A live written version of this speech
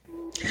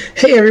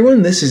Hey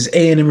everyone, this is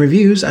A&M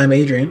Reviews. I'm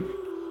Adrian.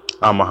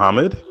 I'm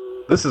Mohammed.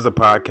 This is a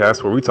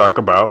podcast where we talk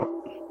about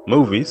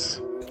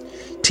movies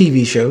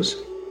TV shows.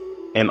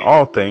 and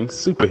all things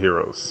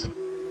superheroes.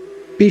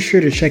 Be sure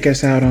to check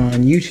us out on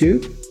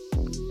YouTube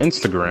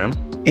Instagram,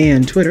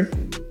 and Twitter.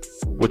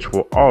 which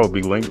will all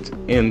be linked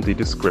in the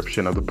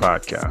description of the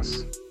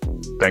podcast.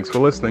 Thanks for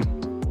listening.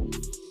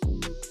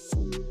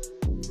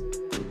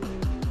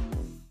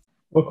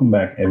 Welcome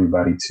back,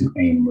 everybody, to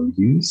A&M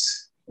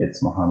Reviews.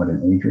 It's Mohammed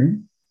and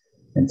Adrian,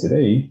 and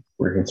today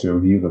we're here to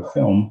review the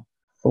film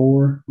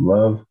Thor: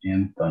 Love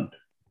and Thunder.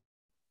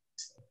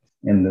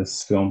 In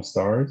this film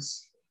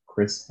stars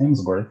Chris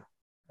Hemsworth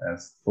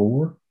as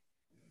Thor,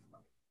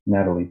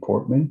 Natalie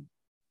Portman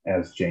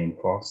as Jane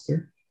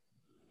Foster,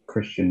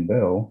 Christian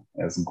Bale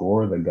as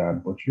Gore the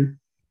God Butcher,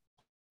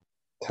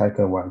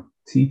 Taika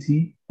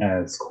Waititi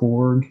as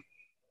Korg,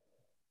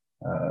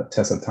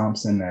 Tessa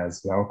Thompson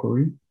as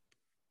Valkyrie,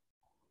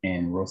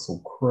 and Russell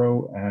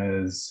Crowe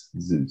as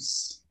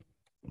Zeus.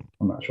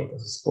 I'm not sure if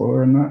that's a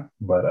spoiler or not,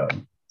 but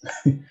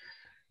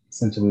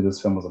essentially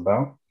this film is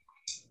about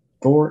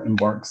Thor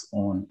embarks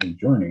on a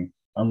journey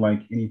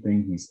unlike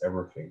anything he's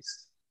ever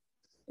faced,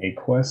 a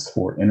quest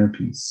for inner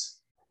peace.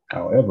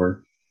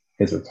 However,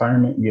 his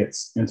retirement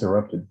gets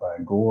interrupted by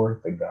Gore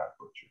the God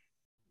Butcher,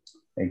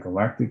 a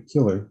galactic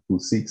killer who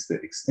seeks the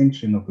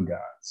extinction of the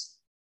gods.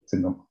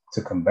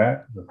 To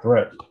combat the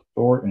threat,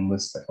 Thor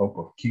enlists the help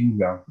of King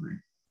Valkyrie,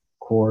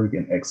 Korg,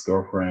 and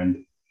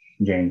ex-girlfriend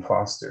Jane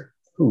Foster,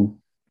 who,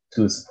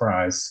 to his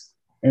surprise,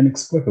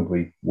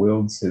 inexplicably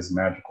wields his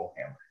magical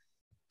hammer.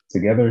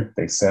 Together,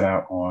 they set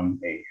out on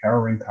a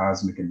harrowing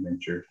cosmic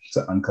adventure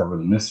to uncover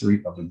the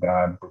mystery of the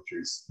God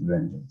Butcher's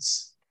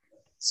vengeance.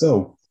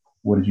 So,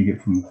 what did you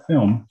get from the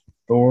film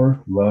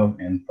Thor: Love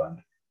and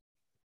Thunder?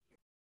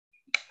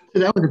 So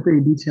that was a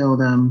pretty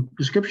detailed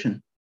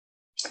description.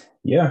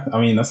 Yeah, I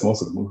mean that's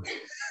most of the movie.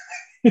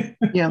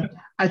 Yeah,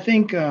 I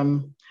think,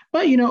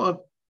 but you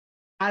know,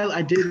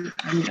 I did.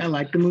 I mean, I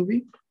like the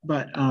movie,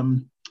 but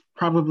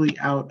probably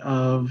out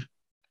of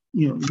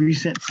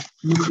recent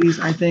movies,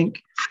 I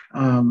think,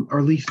 or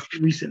at least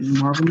recent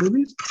Marvel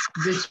movies,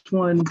 this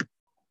one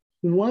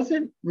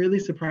wasn't really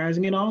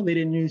surprising at all. They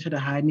didn't really try to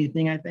hide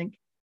anything, I think,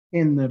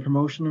 in the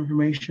promotional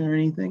information or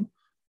anything.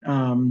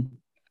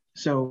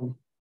 So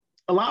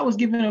a lot was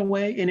given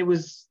away, and it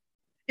was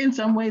in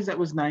some ways that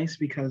was nice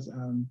because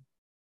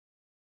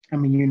I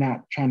mean you're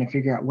not trying to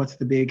figure out what's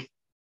the big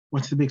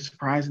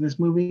surprise in this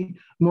movie.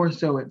 More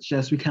so, it's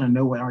just we kind of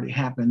know what already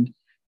happened.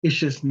 It's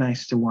just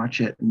nice to watch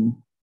it and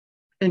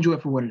enjoy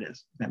it for what it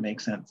is. If that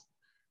makes sense.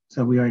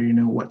 So we already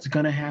know what's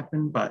going to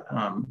happen, but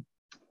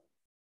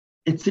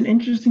it's an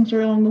interesting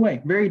story along the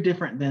way. Very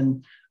different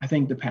than I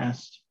think the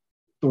past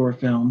Thor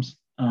films,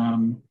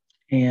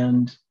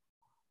 and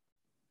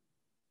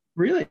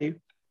really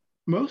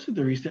most of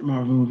the recent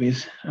Marvel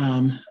movies.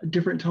 A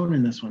different tone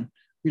in this one.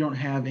 We don't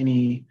have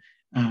any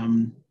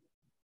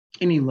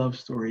love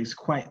stories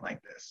quite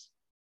like this.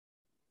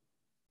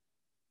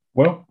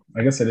 Well,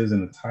 I guess it is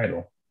in the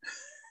title,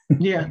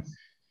 Yeah.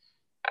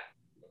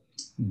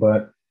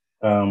 but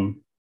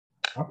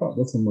I thought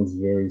this one was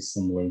very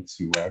similar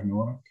to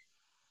Ragnarok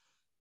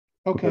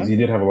because Okay. he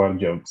did have a lot of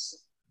jokes.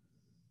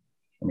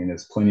 I mean,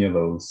 there's plenty of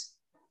those.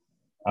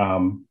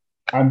 Um,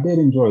 I did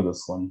enjoy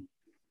this one,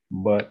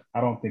 but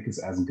I don't think it's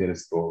as good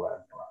as Thor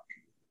Ragnarok.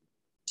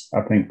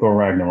 I think Thor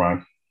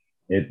Ragnarok,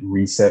 it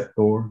reset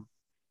Thor.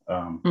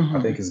 I think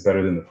Mm-hmm. it's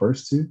better than the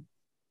first two,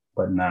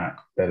 but not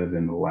better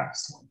than the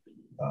last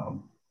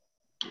one.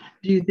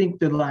 Do you think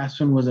the last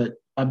one was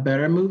a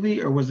better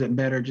movie, or was it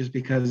better just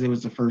because it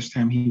was the first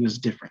time he was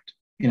different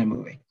in a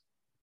movie?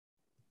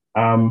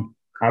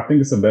 I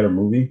think it's a better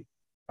movie.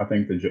 I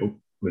think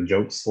the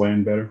jokes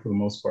land better for the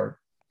most part,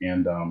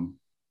 and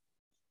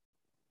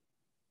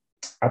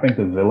I think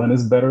the villain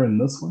is better in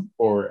this one,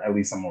 or at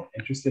least I'm more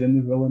interested in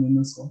the villain in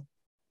this one.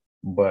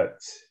 But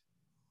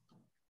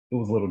it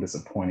was a little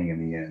disappointing in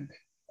the end.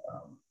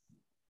 Um,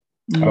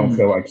 I don't Mm,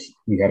 feel like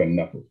we had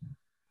enough of him.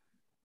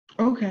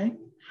 okay.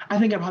 I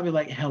think I probably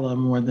like Hela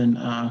more than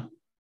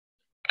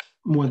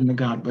the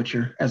God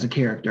Butcher as a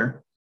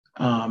character.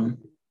 Um,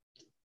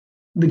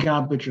 the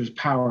God Butcher's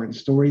power and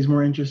story is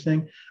more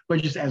interesting,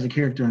 but just as a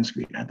character on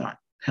screen, I thought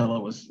Hela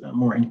was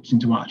more interesting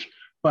to watch.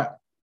 But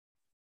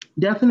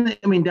definitely,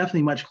 I mean,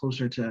 definitely much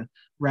closer to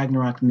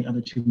Ragnarok than the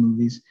other two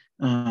movies,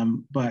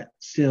 but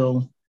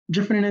still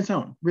different in its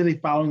own. Really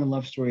following the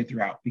love story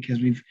throughout because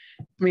I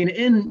mean,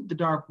 in the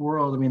Dark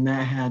World, I mean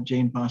that had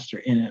Jane Foster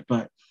in it,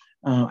 but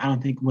I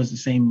don't think it was the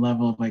same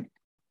level of like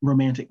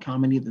romantic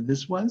comedy that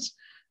this was.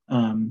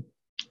 Um,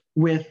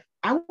 with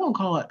I won't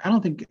call it. I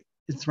don't think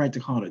it's right to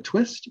call it a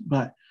twist,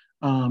 but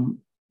um,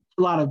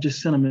 a lot of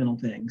just sentimental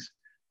things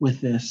with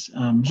this,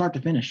 start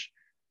to finish,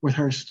 with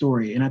her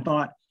story, and I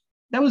thought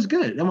that was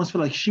good. I almost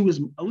feel like she was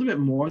a little bit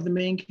more the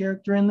main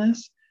character in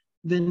this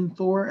than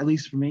Thor, at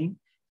least for me,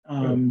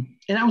 Really. and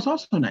that was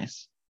also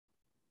nice.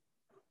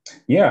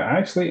 Yeah, I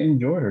actually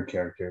enjoyed her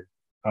character.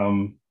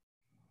 Um,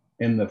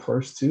 in the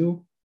first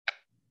two,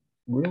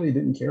 really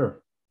didn't care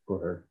for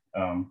her.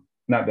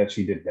 Not that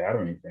she did bad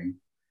or anything,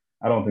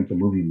 I don't think the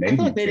movie I made feel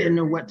me like they care. didn't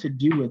know what to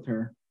do with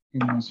her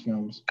in those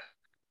films.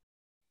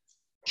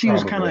 She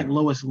was kind of Probably. like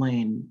Lois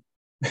Lane,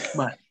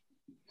 but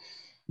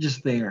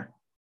just there.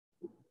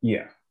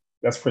 Yeah,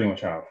 that's pretty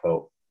much how I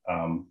felt.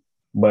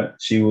 But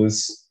she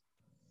was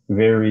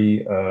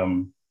very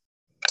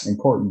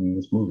important in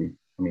this movie.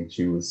 I mean,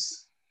 she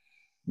was,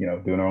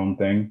 doing her own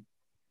thing.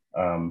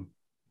 Um,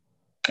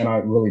 and I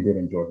really did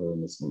enjoy her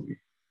in this movie.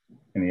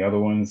 In the other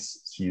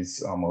ones,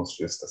 she's almost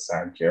just a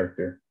side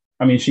character.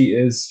 I mean, she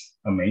is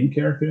a main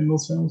character in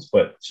those films,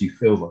 but she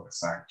feels like a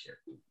side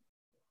character.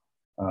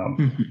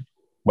 Mhm.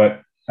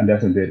 But I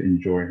definitely did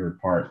enjoy her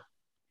part.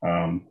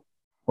 Um,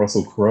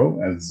 Russell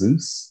Crowe as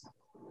Zeus,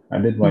 I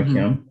did like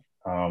Mhm.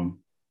 him.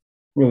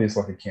 Really, it's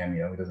like a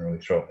cameo. He doesn't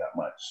really show up that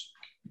much.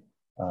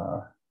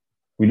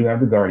 We do have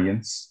the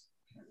Guardians,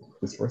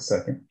 just for a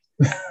second.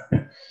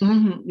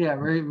 Mhm. Yeah,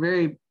 very,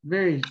 very,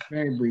 very,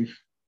 very brief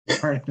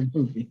part of the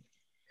movie.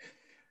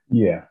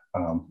 Yeah,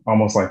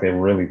 almost like they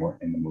really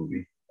weren't in the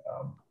movie.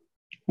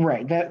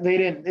 Right. That they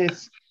didn't.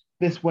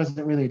 This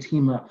wasn't really a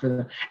team up for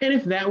them. And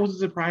if that was a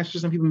surprise for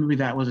some people, maybe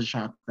that was a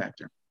shock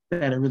factor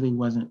that it really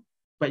wasn't.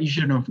 But you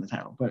should have known from the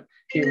title. But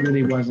it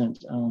really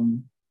wasn't.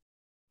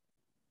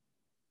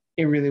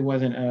 It really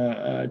wasn't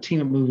a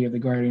team up movie of the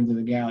Guardians of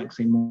the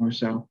Galaxy. More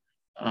so,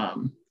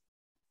 um,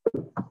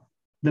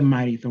 the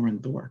Mighty Thor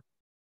and Thor.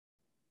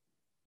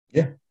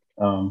 Yeah.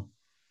 Um,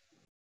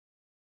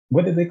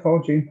 what did they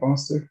call Jane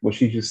Foster? Was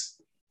she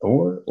just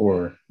Thor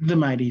or The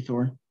Mighty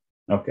Thor.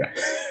 okay?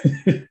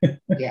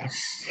 Yeah,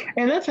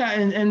 and that's how.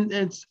 And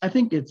it's. I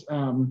think it's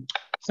some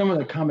of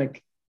the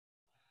comic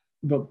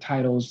book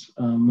titles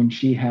when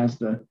she has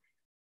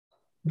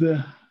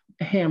the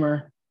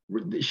hammer.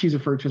 She's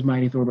referred to as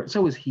Mighty Thor, but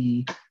so is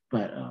he.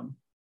 But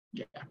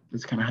yeah,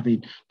 that's kind of how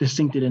they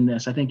distinct it in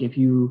this. I think if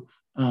you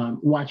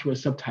watch with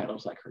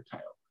subtitles like her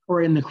title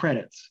or in the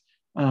credits,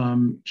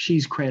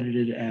 she's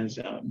credited as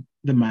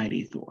the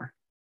Mighty Thor,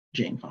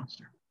 Jane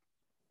Foster.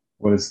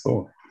 What is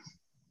Thor?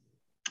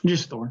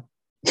 Just Thor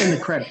in the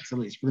credits, at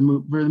least for the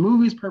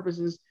movie's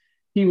purposes.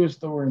 He was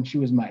Thor and she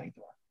was Mighty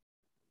Thor.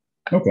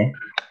 Okay.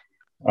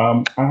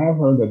 I have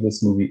heard that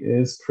this movie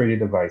is pretty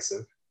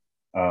divisive.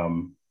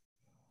 Um,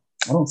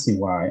 I don't see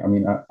why. I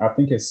mean, I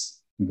think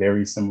it's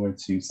very similar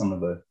to some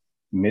of the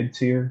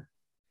mid-tier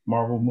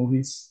Marvel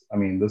movies. I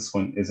mean, this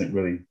one isn't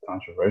really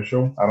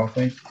controversial, I don't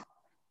think.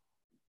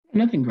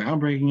 Nothing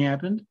groundbreaking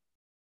happened.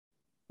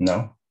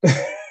 No.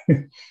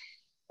 Kind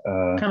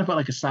of felt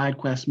like a side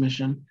quest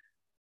mission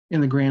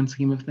in the grand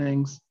scheme of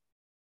things.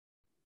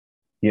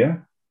 Yeah.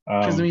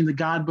 Because I mean, the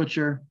God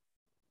Butcher,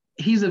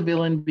 he's a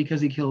villain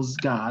because he kills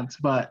gods,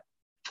 but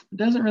it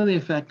doesn't really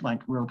affect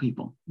like real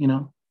people, you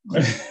know?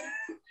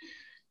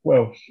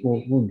 Well,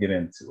 we'll get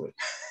into it.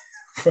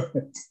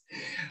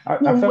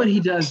 Well, what he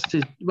does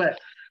to, but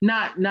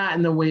not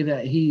in the way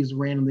that he's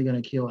randomly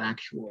going to kill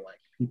actual like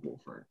people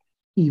for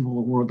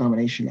evil world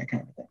domination, that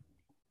kind of thing.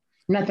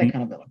 Not that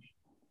kind of villain.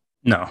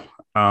 No.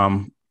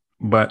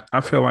 But I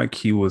feel like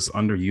he was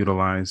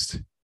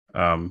underutilized.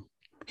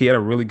 He had a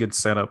really good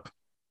setup,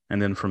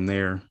 and then from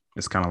there,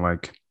 it's kind of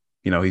like,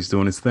 he's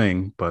doing his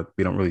thing, but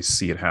we don't really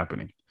see it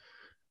happening.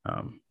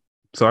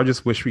 So I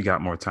just wish we got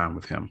more time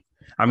with him.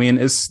 I mean,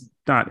 it's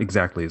not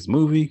exactly his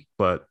movie,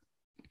 but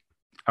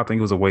I think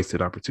it was a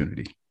wasted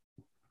opportunity.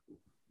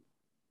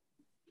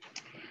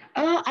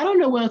 I don't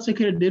know what else they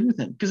could have did with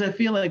him, because I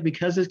feel like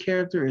because his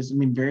character is, I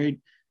mean,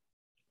 very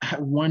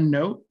one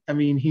note. I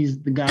mean,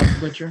 he's the God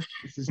Butcher.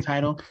 It's his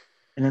title,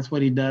 and that's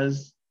what he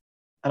does.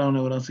 I don't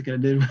know what else they could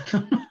have did with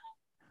him.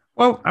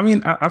 Well, I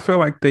mean, I feel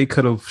like they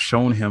could have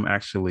shown him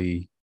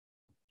actually,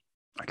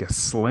 I guess,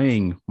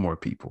 slaying more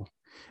people.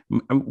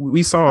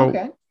 We saw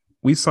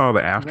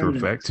the after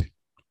effect.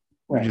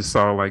 Right. We just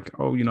saw like,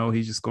 oh,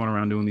 he's just going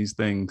around doing these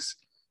things,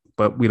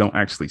 but we don't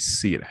actually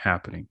see it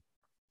happening.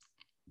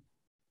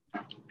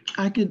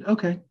 I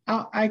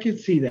could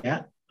see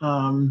that.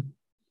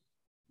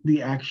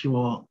 The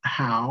actual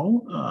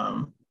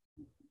how,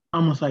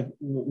 almost like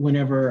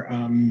whenever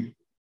in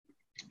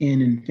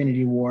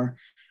Infinity War,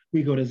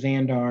 we go to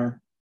Xandar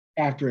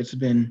after it's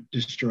been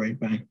destroyed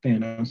by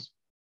Thanos.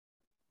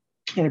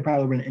 And it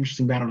probably would have been an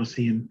interesting battle to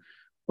see him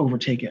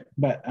overtake it,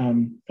 but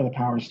for the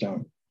Power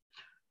Stone.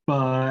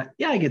 But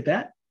yeah, I get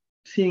that.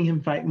 Seeing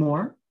him fight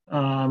more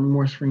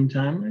screen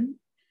time.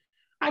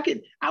 I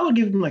would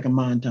give him like a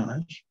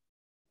montage.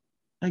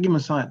 I'd give him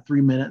a solid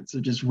 3 minutes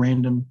of just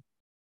random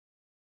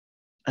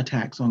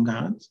attacks on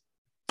gods.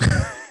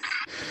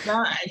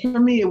 Now, for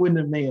me, it wouldn't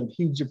have made a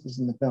huge difference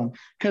in the film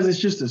because it's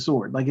just a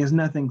sword. Like, it's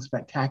nothing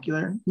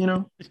spectacular,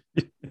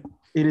 It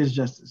is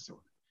just a sword.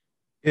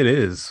 It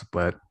is,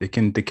 but it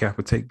can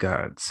decapitate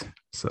gods.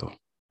 So,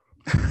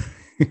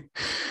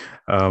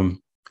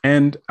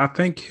 and I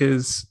think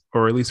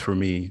or at least for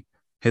me,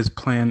 his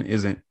plan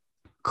isn't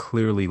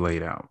clearly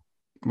laid out,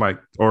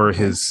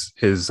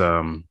 his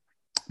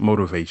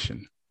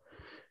motivation.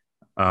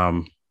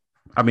 I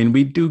mean,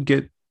 we do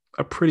get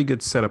a pretty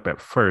good setup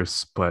at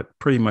first, but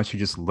pretty much you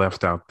just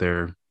left out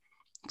there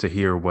to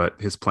hear what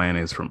his plan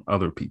is from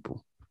other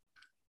people.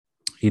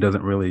 He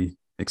doesn't really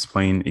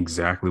explain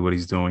exactly what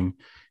he's doing.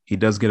 He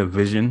does get a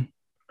vision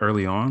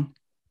early on,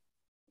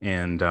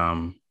 and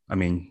I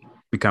mean,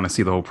 we kind of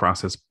see the whole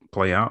process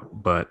play out,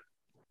 but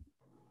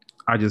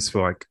I just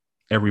feel like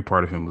every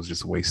part of him was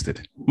just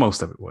wasted.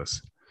 Most of it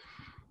was.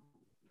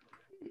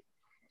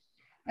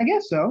 I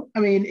guess so. I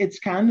mean, it's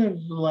kind of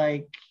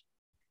like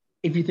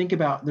if you think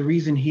about the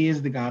reason he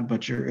is the God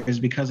Butcher is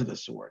because of the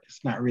sword.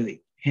 It's not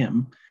really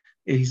him.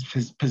 He's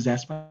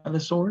possessed by the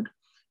sword.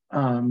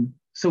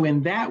 So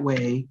in that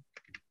way,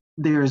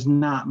 there's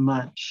not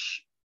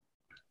much.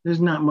 There's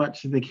not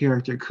much the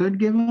character could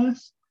give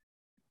us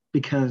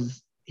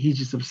because he's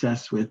just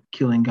obsessed with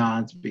killing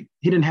gods. He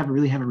didn't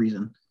really have a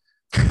reason.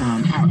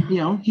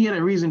 He had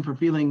a reason for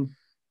feeling,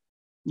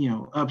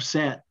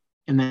 upset,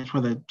 and that's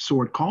why the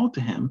sword called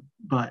to him.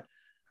 But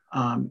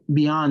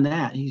beyond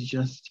that, he's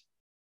just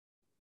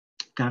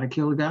got to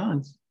kill the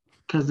gods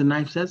because the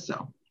knife says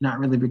so. Not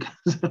really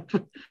because of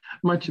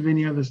much of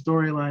any other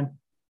storyline.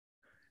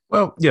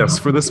 Well, yes,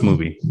 for this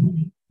movie,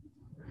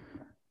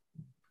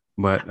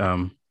 but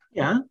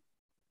yeah,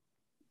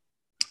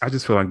 I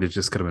just feel like there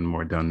just could have been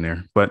more done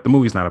there. But the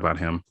movie's not about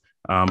him.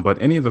 But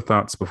any other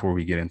thoughts before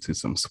we get into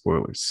some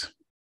spoilers?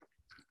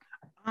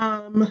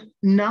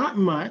 Not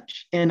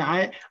much. And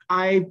I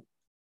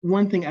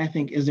one thing I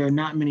think is there are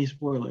not many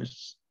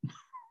spoilers.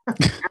 I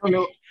don't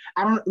know.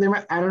 I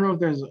don't know if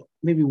there's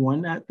maybe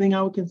one thing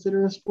I would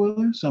consider a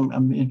spoiler. So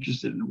I'm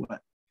interested in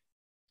what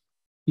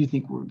you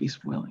think would be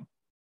spoiling.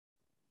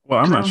 Well,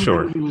 I'm not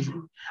sure.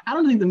 I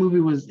don't think the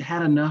movie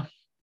had enough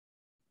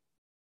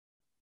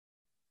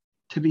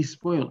to be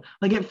spoiled.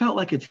 Like it felt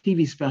like a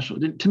TV special.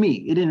 To me,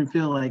 it didn't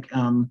feel like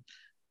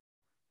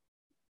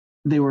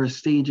there were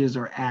stages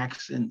or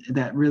acts and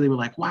that really were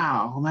like,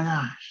 wow, oh my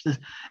gosh,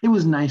 it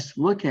was nice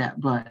to look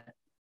at, but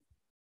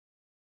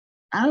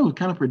I don't know, it was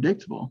kind of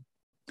predictable.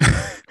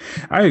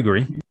 I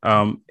agree.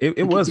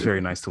 It was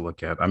very nice to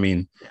look at. I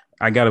mean,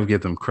 I got to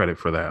give them credit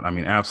for that. I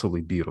mean,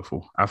 absolutely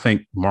beautiful. I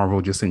think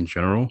Marvel just in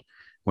general,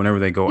 whenever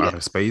they go out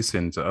of space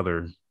into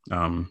other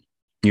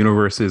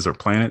universes or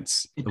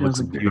planets, it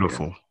looks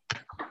beautiful.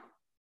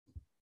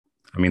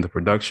 I mean, the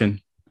production,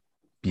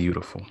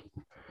 beautiful.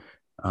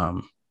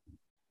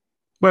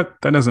 But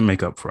that doesn't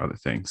make up for other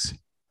things.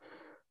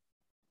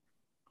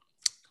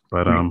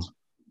 But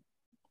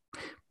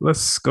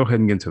let's go ahead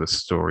and get into the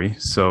story.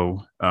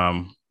 So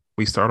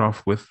we start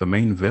off with the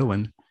main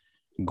villain,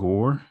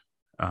 Gorr.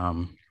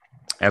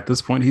 At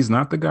this point, he's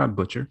not the God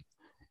Butcher.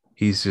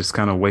 He's just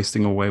kind of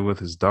wasting away with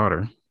his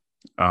daughter.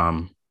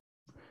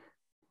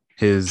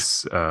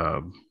 His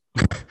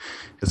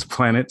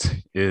planet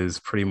is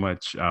pretty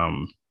much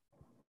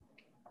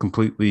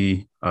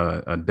completely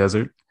a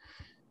desert.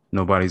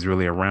 Nobody's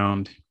really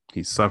around.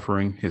 He's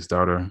suffering. His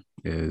daughter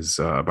is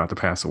about to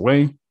pass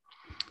away.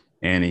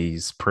 And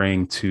he's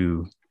praying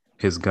to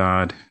his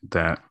God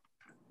that,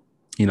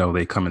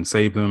 they come and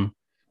save them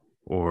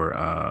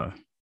or,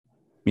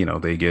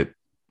 they get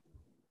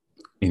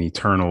an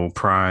eternal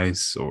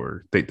prize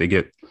or they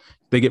get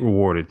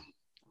rewarded.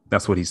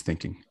 That's what he's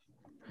thinking.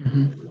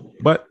 Mm-hmm.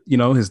 But,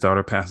 his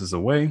daughter passes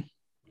away.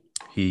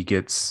 He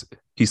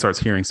starts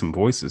hearing some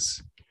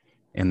voices,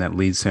 and that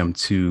leads him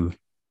to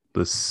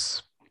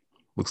this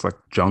looks like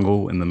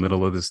jungle in the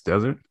middle of this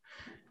desert.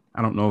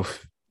 I don't know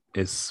if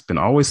it's been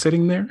always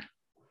sitting there,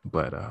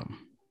 but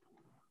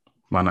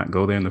why not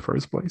go there in the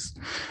first place?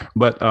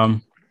 But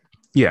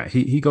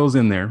he goes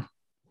in there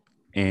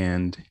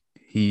and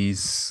he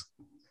stops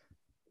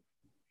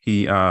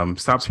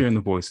hearing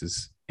the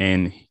voices,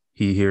 and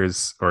he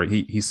hears or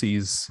he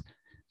sees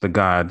the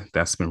God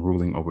that's been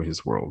ruling over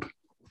his world.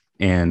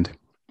 And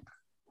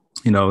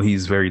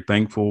he's very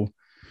thankful,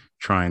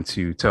 trying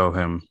to tell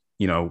him,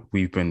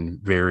 we've been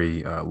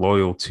very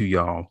loyal to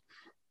y'all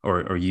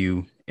or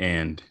you,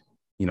 and,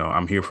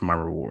 I'm here for my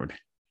reward.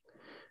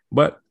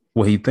 But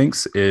what he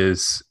thinks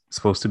is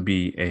supposed to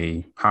be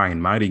a high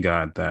and mighty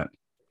God that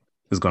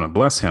is going to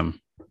bless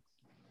him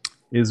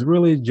is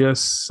really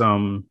just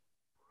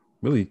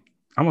really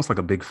almost like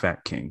a big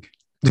fat king.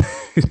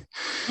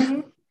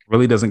 Mm-hmm.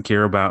 Really doesn't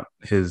care about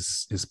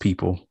his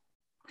people.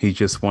 He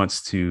just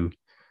wants to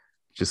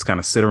just kind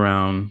of sit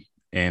around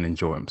and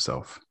enjoy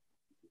himself.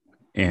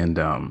 And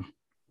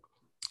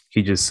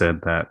he just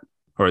said that,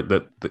 or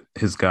that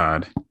his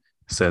God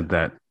said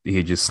that he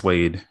had just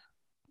slayed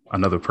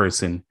another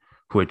person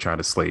who had tried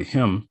to slay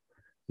him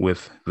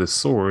with this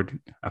sword.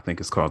 I think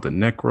it's called the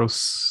Necros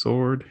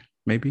sword,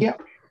 maybe. Yeah.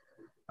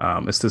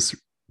 It's this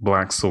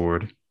black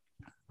sword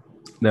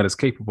that is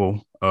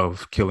capable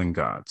of killing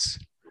gods.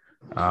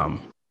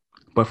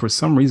 But for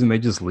some reason, they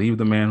just leave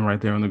the man right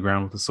there on the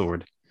ground with the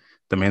sword,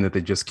 the man that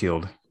they just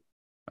killed.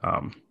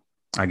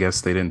 I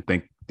guess they didn't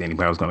think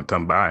anybody was going to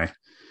come by.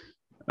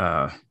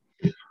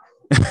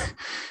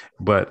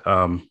 But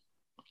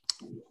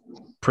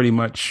pretty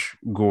much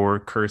Gorr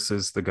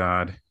curses the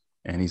God,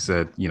 and he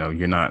said,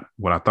 you're not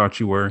what I thought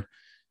you were.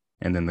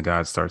 And then the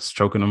God starts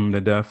choking him to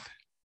death,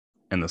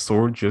 and the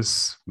sword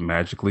just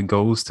magically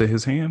goes to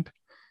his hand,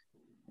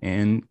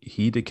 and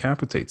he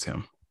decapitates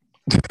him.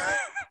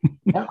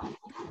 Yeah.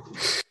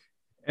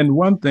 And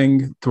one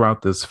thing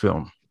throughout this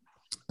film,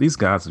 these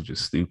guys are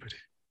just stupid,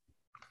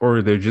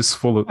 or they're just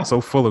full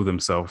of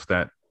themselves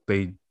that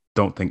they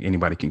don't think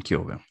anybody can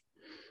kill them.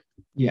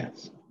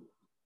 Yes.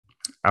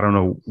 I don't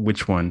know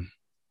which one,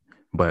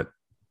 but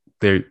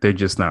they're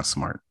just not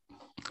smart.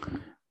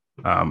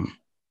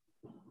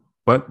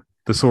 But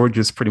the sword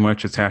just pretty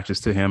much attaches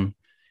to him,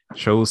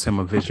 shows him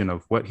a vision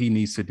of what he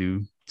needs to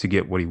do to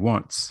get what he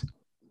wants.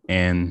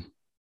 And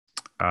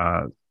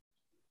the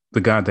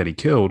god that he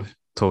killed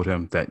told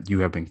him that you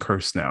have been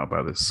cursed now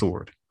by this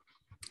sword,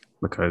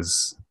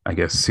 because I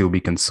guess he'll be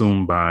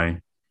consumed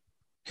by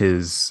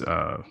his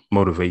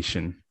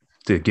motivation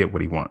to get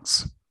what he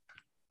wants.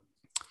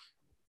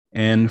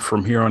 And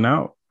from here on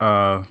out,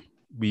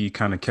 we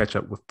kind of catch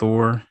up with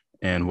Thor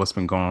and what's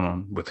been going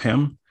on with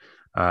him.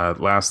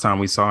 Last time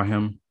we saw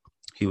him,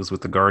 he was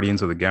with the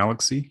Guardians of the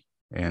Galaxy,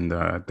 and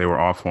they were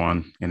off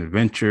on an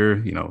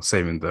adventure,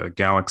 saving the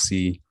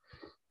galaxy,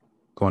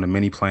 going to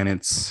many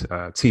planets,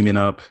 teaming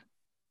up,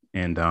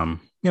 and,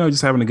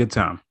 just having a good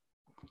time.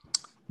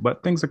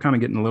 But things are kind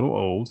of getting a little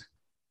old.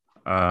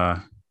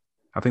 I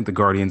think the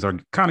Guardians are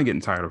kind of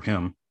getting tired of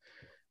him.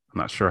 I'm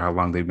not sure how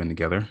long they've been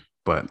together,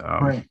 but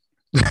Right.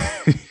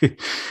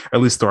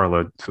 at least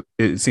Star-Lord,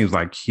 it seems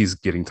like he's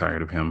getting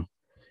tired of him.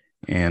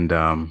 And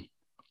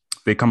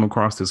they come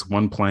across this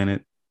one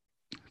planet.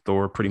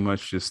 Thor pretty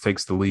much just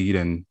takes the lead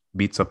and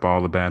beats up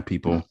all the bad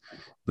people,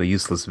 the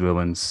useless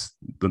villains,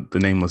 the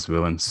nameless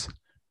villains.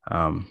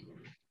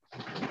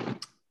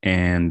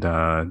 And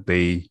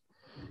they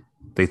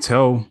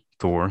tell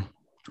Thor,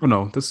 oh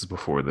no, this is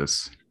before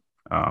this.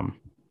 I'm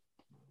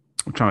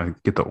trying to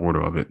get the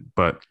order of it,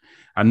 but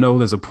I know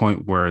there's a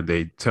point where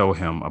they tell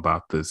him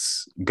about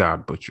this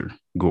God Butcher,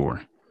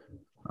 Gorr.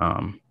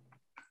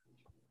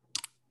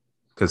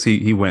 Because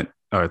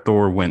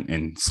Thor went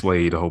and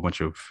slayed a whole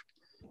bunch of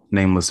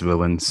nameless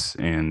villains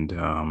and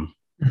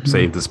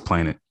saved this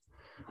planet.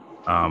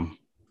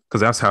 Because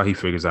that's how he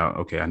figures out,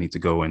 okay, I need to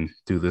go and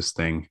do this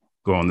thing,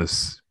 go on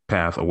this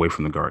path away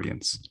from the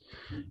Guardians.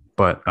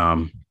 But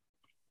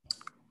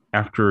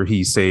after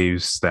he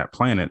saves that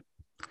planet,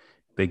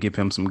 they give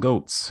him some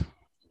goats.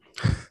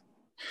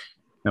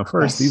 Now,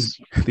 first,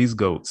 these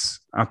goats,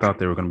 I thought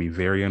they were going to be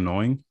very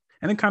annoying,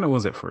 and it kind of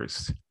was at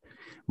first.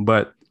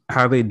 But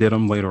how they did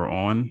them later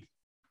on,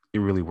 it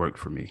really worked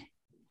for me.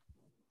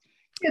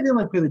 Yeah, they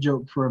only play the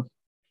joke for a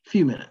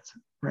few minutes,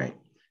 right?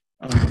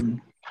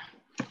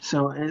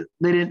 So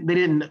they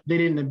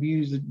didn't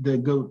abuse the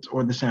goats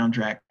or the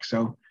soundtrack,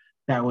 so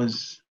that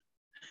was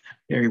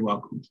very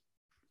welcome.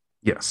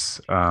 Yes,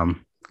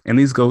 and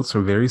these goats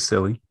are very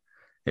silly.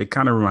 It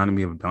kind of reminded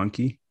me of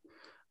Donkey,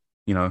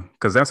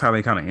 because that's how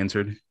they kind of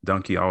entered.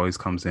 Donkey always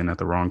comes in at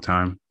the wrong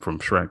time from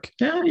Shrek.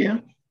 Yeah.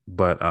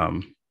 But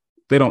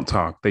they don't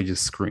talk; they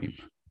just scream.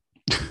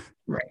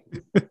 Right.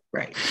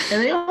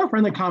 And they are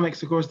from the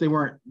comics. Of course, they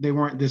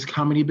weren't this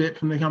comedy bit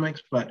from the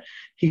comics, but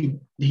he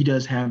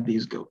does have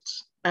these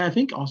goats. And I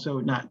think also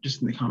not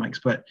just in the comics,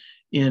 but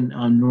in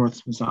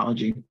Norse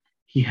mythology,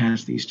 he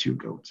has these two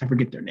goats. I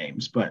forget their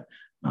names, but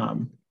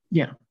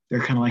yeah, they're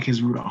kind of like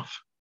his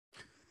Rudolph.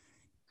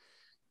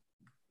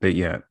 They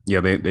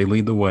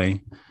lead the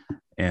way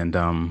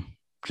and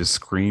just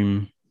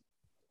scream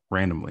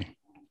randomly.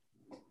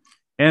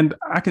 And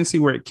I can see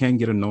where it can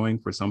get annoying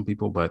for some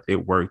people, but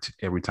it worked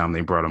every time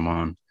they brought them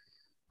on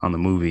the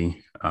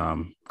movie,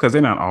 because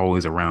they're not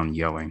always around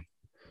yelling,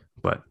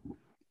 but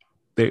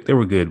they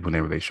were good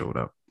whenever they showed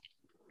up.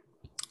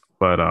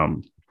 But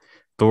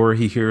Thor,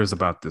 he hears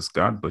about this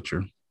God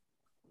Butcher,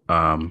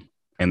 and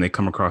they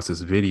come across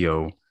this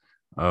video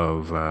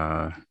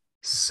of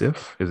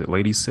Sif. Is it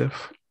Lady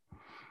Sif?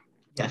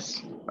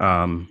 Yes.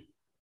 I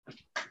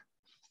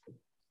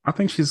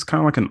think she's kind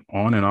of like an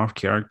on and off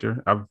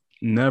character. I've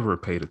never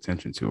paid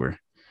attention to her,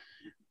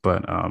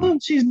 but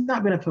she's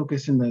not been a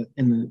focus in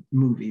the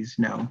movies,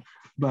 no.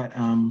 But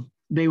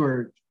they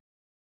were,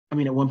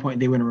 at one point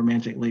they were in a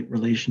romantic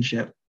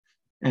relationship,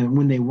 and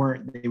when they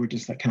weren't, they were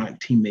just like kind of like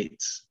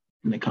teammates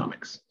in the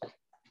comics.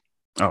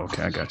 Oh,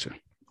 okay, I gotcha.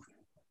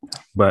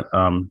 But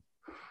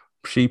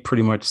she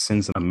pretty much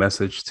sends a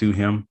message to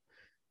him,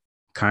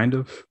 kind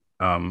of.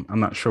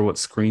 I'm not sure what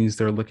screens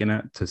they're looking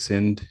at to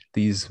send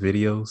these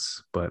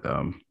videos, but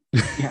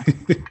yeah.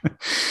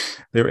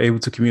 They're able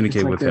to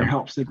communicate with their him.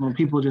 Help signal.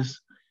 People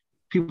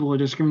are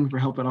just screaming for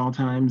help at all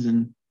times,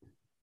 and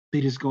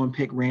they just go and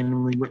pick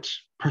randomly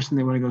which person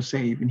they want to go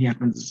save, and he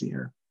happens to see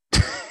her.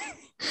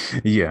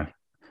 Yeah.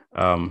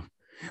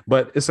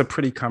 But it's a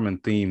pretty common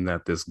theme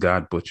that this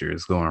God Butcher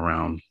is going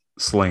around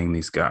slaying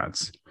these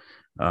gods.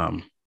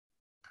 And,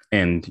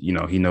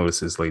 he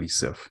notices Lady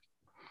Sif.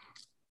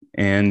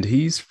 And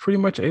he's pretty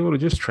much able to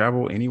just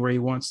travel anywhere he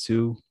wants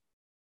to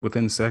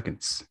within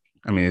seconds.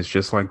 It's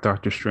just like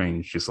Doctor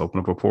Strange. Just open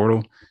up a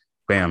portal,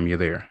 bam, you're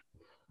there.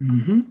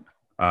 Mm-hmm.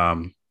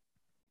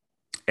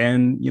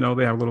 And,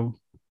 they have a little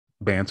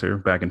banter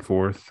back and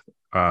forth,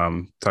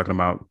 talking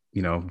about,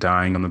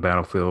 dying on the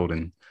battlefield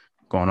and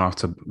going off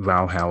to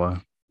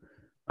Valhalla.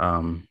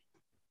 But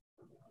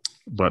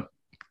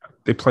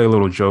they play a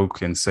little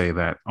joke and say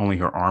that only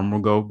her arm will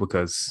go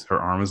because her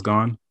arm is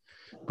gone,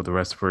 but the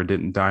rest of her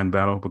didn't die in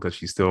battle because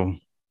she's still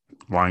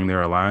lying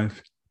there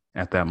alive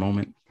at that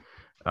moment.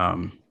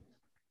 Um,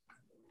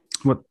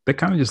 but they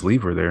kind of just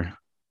leave her there.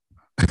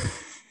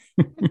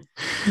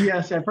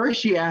 Yes, at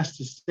first she asked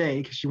to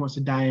stay because she wants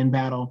to die in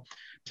battle,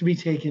 to be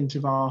taken to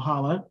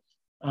Valhalla.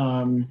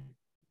 Um,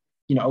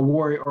 a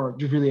warrior, or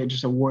just really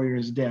just a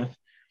warrior's death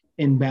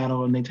in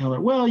battle, and they tell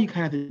her, "Well, you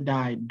kind of have to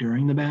die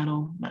during the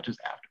battle, not just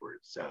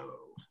afterwards. So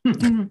you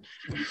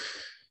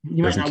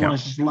might Doesn't not want count.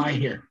 to just lie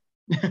here."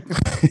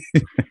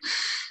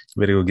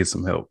 Better go get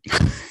some help.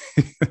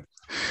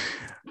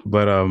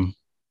 But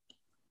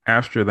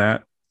after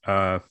that,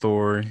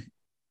 Thor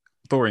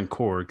and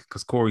Korg,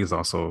 because Korg is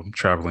also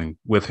traveling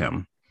with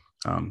him,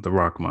 the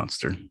rock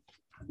monster,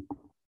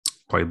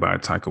 played by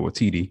Taika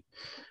Waititi,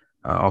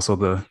 also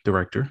the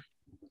director.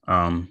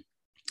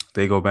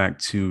 They go back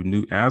to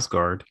New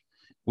Asgard,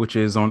 which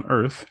is on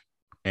Earth,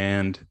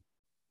 and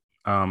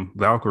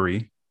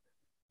Valkyrie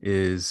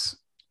is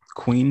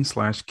queen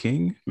slash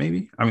king,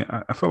 maybe. I mean,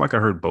 I feel like I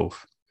heard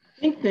both.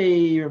 I think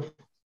they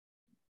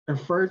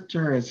referred to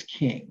her as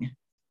king.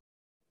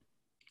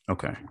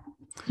 Okay.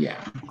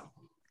 Yeah.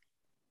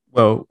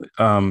 Well,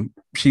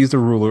 she's the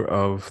ruler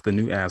of the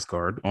New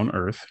Asgard on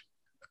Earth.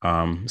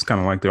 It's kind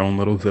of like their own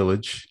little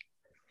village,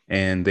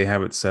 and they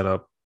have it set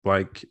up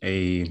like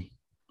a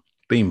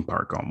theme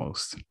park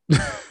almost.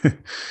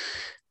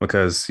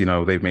 Because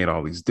they've made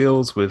all these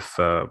deals with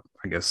I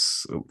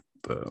guess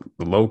the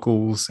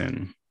locals,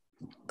 and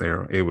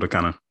they're able to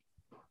kind of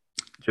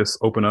just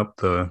open up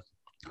the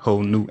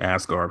whole New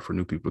Asgard for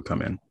new people to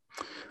come in.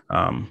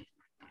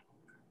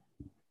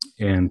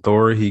 And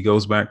Thor, he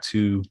goes back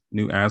to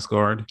New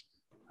Asgard,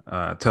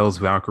 tells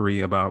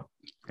Valkyrie about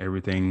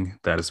everything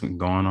that has been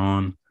going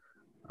on,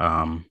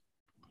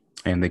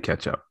 and they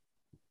catch up.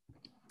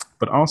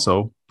 But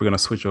also, we're going to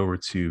switch over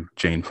to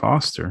Jane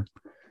Foster.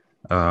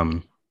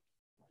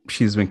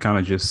 She's been kind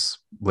of just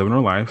living her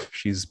life.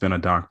 She's been a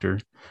doctor.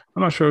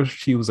 I'm not sure if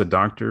she was a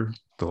doctor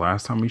the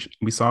last time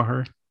we saw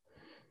her.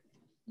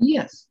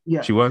 Yes.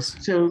 Yeah. She was?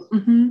 So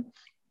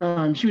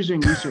she was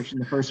doing research in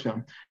the first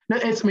film.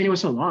 It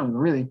was so long,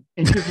 really.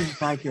 And she was just a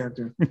side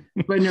character.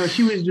 But no,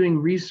 she was doing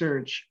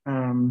research.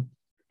 And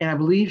I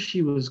believe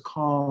she was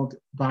called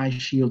by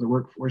S.H.I.E.L.D. or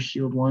work for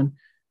S.H.I.E.L.D.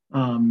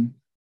 1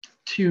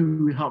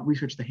 to help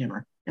research the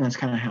hammer. And that's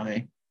kind of how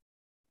they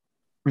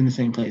were in the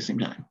same place, same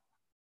time.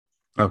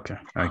 Okay,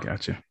 I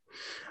got you.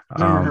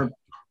 Her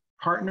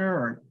partner,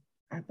 or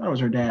I thought it was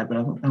her dad, but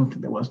I don't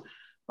think that was,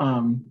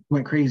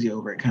 went crazy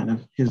over it kind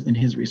of in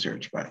his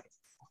research. But I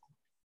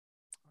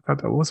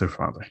thought that was her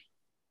father.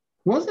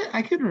 Was it?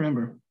 I couldn't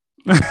remember.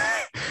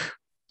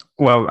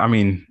 Well, I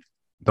mean,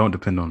 don't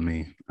depend on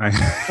me.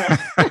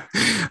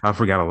 I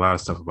forgot a lot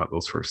of stuff about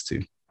those first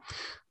two.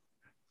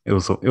 It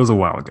was a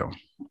while ago,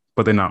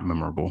 but they're not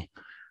memorable.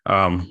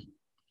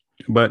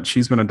 But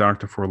she's been a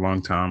doctor for a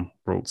long time,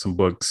 wrote some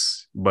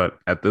books, but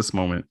at this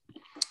moment,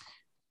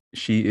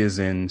 she is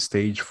in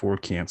stage 4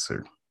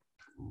 cancer,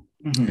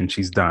 and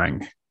she's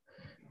dying,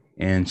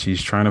 and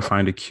she's trying to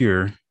find a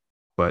cure,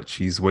 but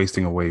she's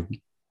wasting away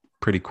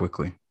pretty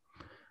quickly.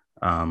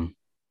 But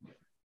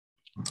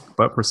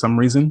for some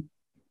reason,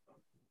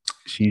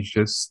 she's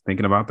just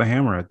thinking about the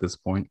hammer at this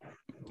point,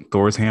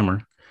 Thor's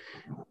hammer,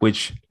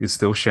 which is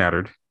still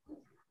shattered.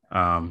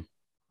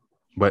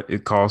 But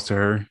it calls to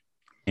her,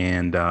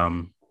 and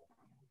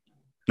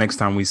next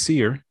time we see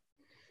her,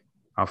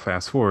 I'll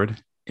fast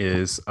forward,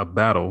 is a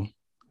battle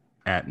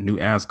at New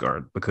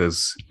Asgard,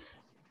 because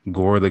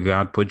Gorr the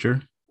God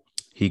Butcher,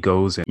 he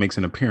goes and makes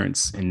an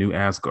appearance in New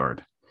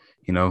Asgard,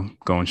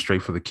 going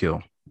straight for the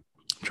kill,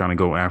 trying to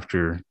go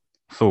after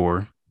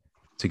Thor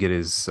to get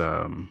his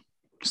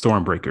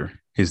Stormbreaker,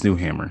 his new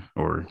hammer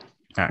or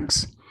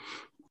axe.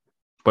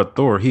 But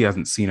Thor, he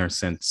hasn't seen her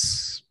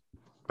since,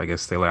 I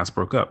guess, they last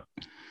broke up.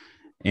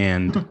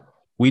 And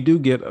we do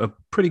get a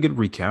pretty good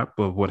recap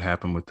of what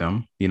happened with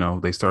them.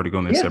 They started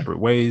going their separate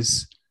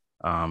ways.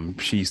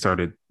 She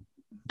started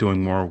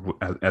doing more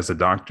as a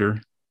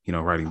doctor,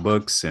 writing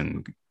books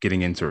and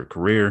getting into her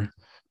career.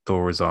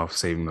 Thor was off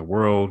saving the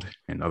world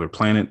and other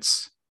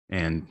planets,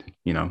 and,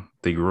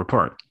 they grew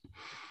apart.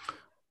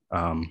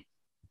 The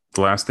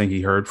last thing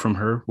he heard from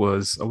her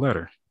was a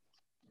letter,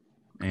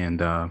 and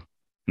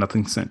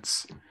nothing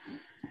since.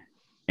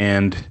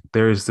 And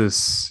there's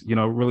this,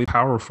 really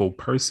powerful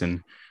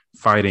person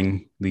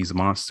fighting these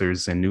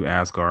monsters in New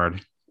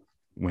Asgard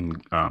when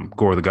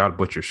Gorr the God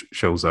Butcher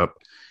shows up,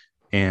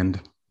 and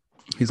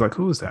he's like,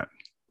 "Who is that?"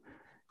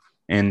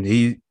 And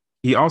he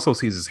also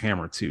sees his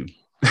hammer too,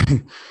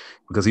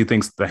 because he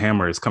thinks the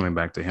hammer is coming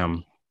back to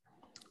him,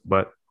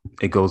 but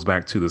it goes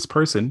back to this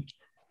person,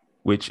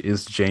 which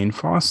is Jane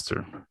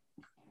Foster.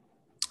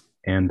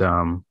 And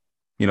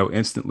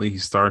instantly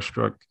he's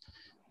starstruck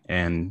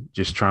and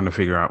just trying to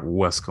figure out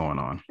what's going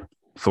on,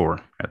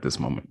 Thor, at this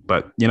moment.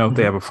 But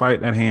they have a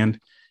fight at hand,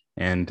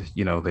 and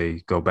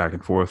they go back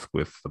and forth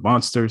with the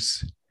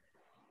monsters.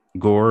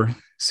 Gorr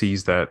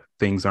sees that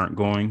things aren't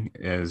going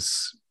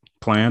as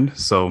planned,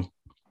 so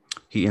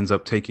he ends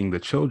up taking the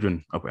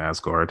children of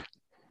Asgard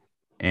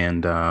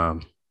and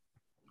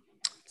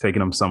taking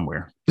them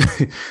somewhere.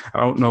 I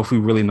don't know if we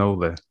really know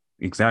the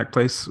exact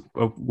place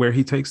of where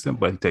he takes them,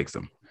 but he takes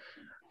them.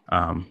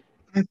 I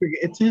forget.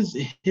 It's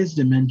his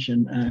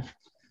dimension.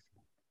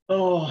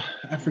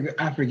 I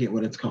forget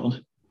what it's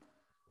called.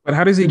 But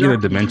how does he get a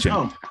dimension?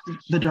 Oh,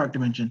 the dark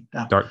dimension.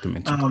 Yeah. Dark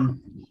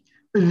dimension.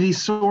 The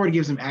sword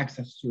gives him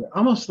access to it,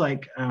 almost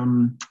like. Let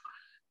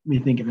me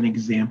think of an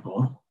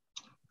example.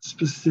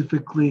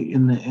 Specifically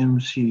in the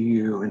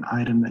MCU, an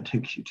item that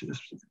takes you to the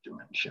specific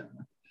dimension.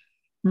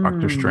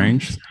 Doctor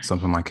Strange,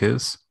 something like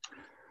his.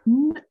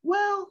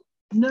 Well,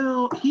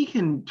 no, he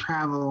can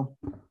travel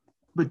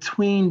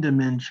between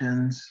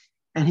dimensions,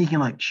 and he can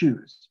like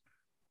choose,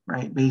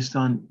 right, based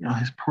on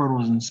his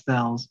portals and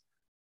spells.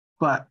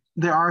 But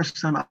there are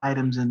some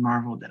items in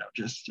Marvel that are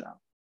just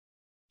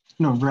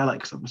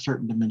relics of a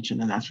certain dimension,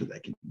 and that's where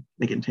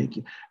they can take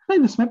you. I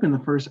think this might be in the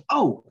first.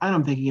 Oh,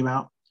 I'm thinking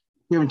about.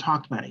 We haven't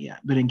talked about it yet,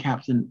 but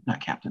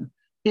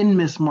in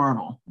Miss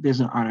Marvel,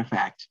 there's an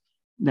artifact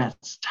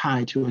that's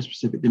tied to a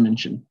specific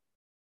dimension.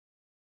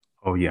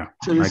 Oh yeah,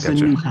 so this is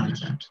a new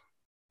concept.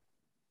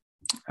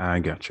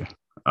 I gotcha.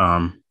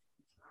 But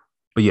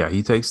yeah,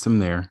 he takes them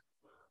there.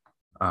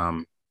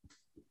 The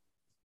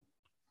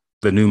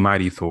new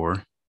Mighty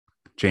Thor,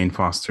 Jane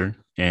Foster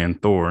and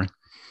Thor,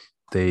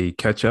 they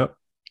catch up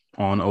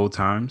on old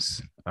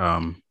times,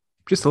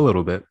 just a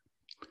little bit.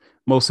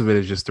 Most of it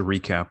is just a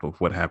recap of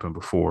what happened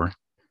before.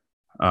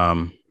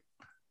 And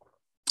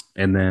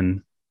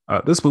then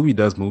this movie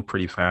does move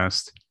pretty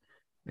fast.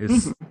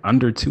 It's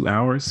under 2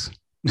 hours.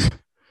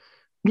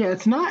 Yeah,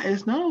 it's not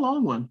a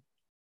long one.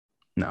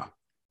 No.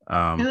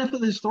 And I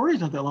thought the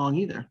story's not that long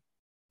either.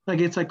 Like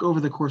it's like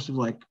over the course of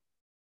like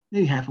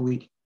maybe half a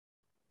week.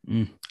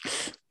 I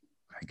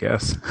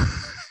guess.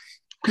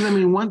 Because I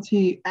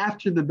mean,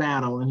 after the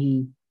battle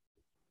and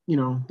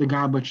the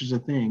God Butcher's a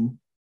thing,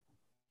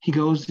 he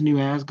goes to New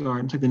Asgard,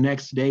 and it's like the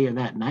next day or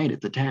that night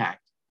it's attacked.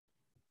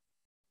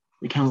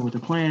 They come up with a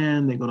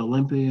plan. They go to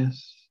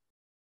Olympus.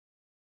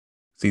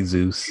 See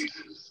Zeus.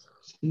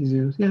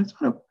 Yeah,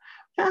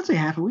 I'd say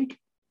half a week.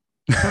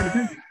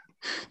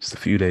 Just a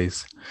few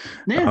days.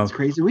 Yeah, it's a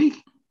crazy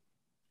week.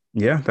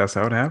 Yeah, that's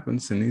how it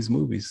happens in these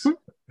movies.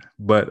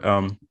 But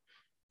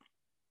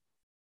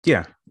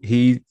yeah,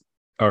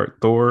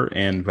 Thor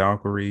and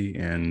Valkyrie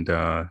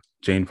and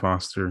Jane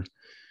Foster,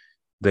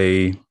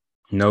 they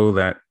know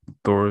that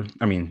Gorr,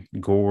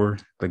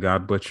 the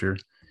God Butcher,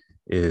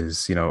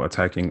 is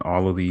attacking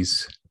all of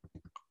these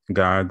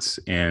gods,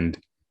 and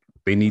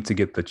they need to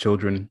get the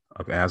children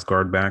of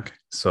Asgard back.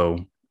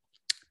 So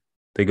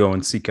they go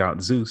and seek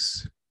out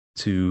Zeus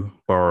to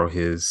borrow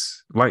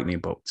his lightning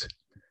bolt.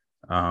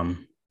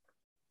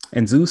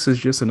 And Zeus is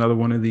just another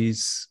one of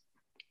these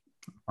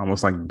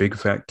almost like big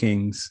fat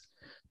kings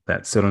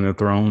that sit on the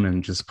throne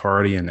and just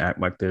party and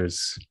act like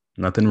there's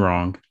nothing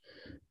wrong.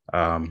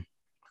 And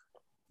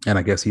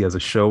I guess he has a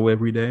show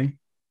every day,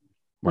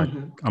 like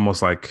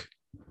almost like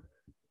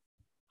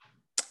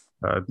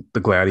the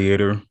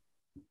Gladiator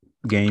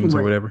games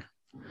or whatever.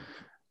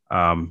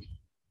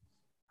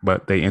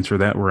 But they enter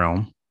that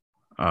realm.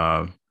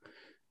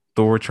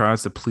 Thor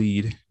tries to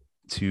plead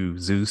to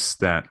Zeus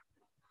that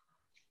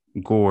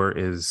Gorr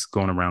is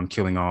going around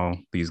killing all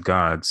these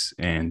gods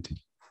and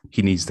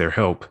he needs their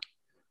help,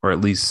 or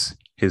at least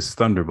his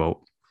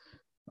thunderbolt.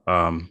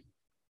 And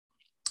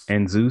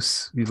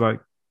Zeus, he's like,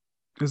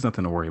 there's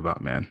nothing to worry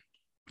about, man.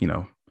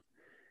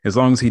 As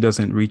long as he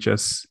doesn't reach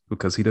us,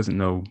 because he doesn't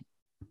know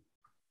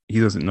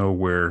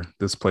where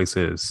this place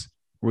is,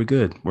 we're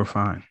good. We're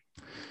fine.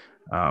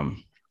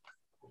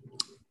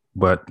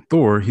 But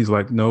Thor, he's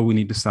like, no, we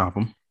need to stop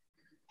him.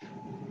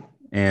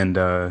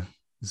 And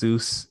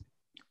Zeus,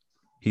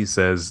 he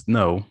says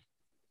no,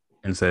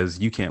 and says,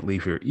 you can't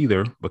leave here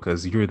either,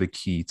 because you're the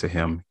key to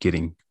him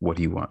getting what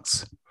he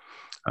wants.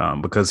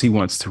 Because he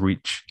wants to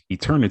reach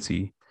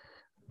eternity,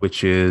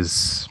 which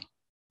is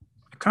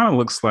kind of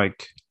looks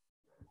like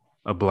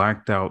a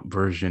blacked out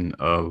version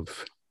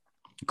of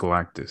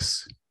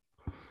Galactus.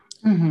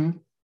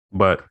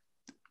 But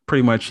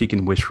pretty much he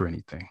can wish for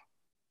anything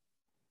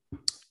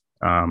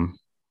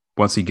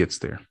once he gets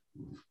there.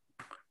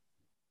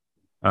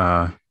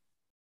 I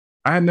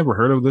had never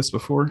heard of this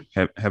before.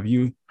 Have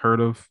you heard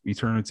of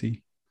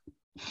Eternity?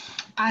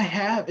 I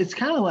have. It's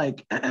kind of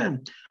like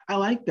I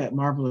like that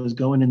Marvel is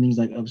going in these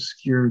like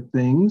obscure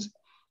things,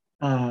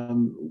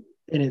 and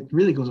it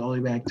really goes all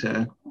the way back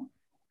to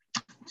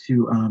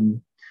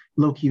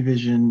Loki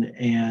Vision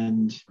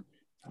and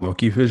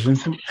Loki Vision.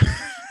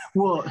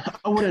 Well,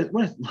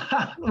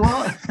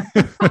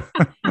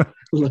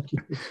 Loki.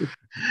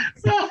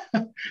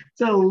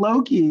 So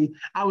Loki,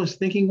 I was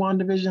thinking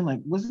WandaVision, like,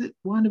 was it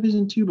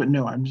WandaVision 2? But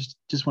no, I'm just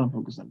want to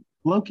focus on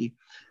Loki.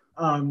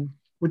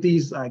 With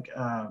these like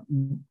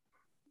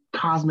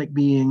cosmic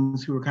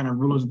beings who are kind of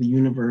rulers of the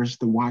universe,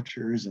 the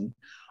Watchers, and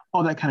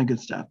all that kind of good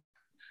stuff.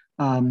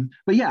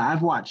 But yeah,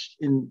 I've watched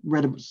and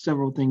read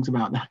several things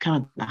about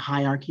kind of the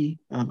hierarchy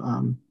of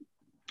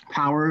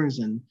powers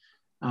and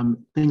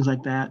things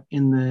like that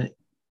in the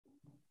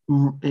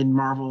in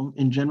Marvel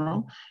in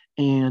general.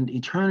 And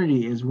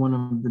Eternity is one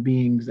of the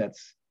beings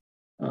that's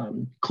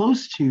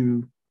close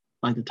to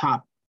like the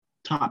top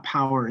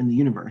power in the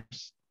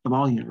universe of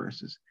all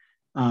universes,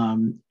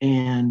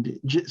 and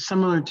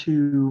similar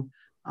to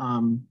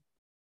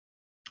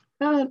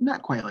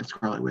not quite like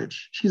Scarlet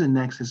Witch. She's a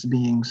Nexus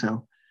being,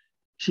 so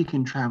she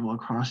can travel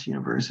across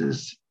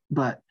universes,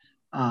 but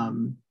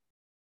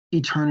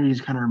Eternity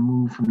is kind of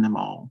removed from them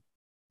all.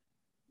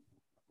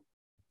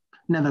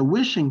 Now, the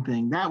wishing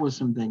thing, that was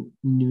something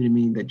new to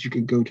me, that you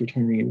could go to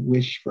Eternity and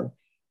wish for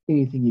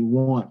anything you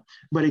want.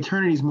 But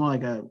Eternity is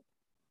more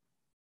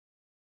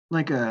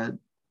like a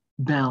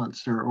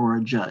balancer or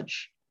a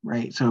judge,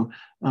 right? So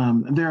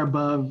they're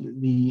above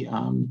the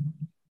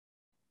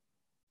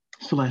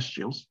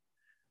Celestials.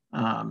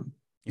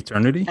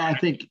 Eternity? I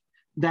think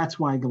that's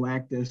why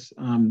Galactus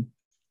kind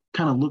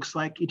of looks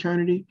like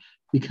Eternity,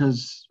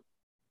 because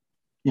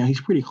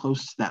he's pretty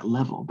close to that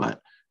level, but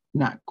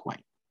not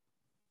quite.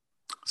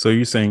 So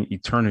you're saying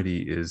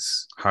Eternity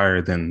is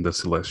higher than the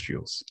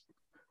Celestials?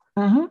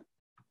 Mm-hmm.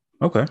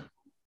 Okay.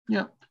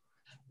 Yep.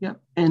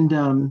 And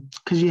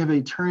because you have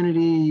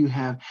Eternity,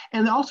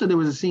 and also there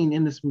was a scene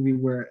in this movie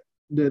where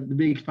the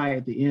big fight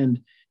at the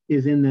end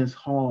is in this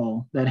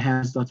hall that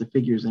has lots of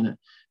figures in it.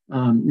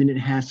 And it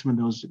has some of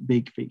those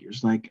big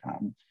figures, like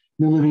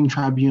the Living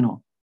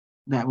Tribunal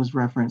that was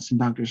referenced in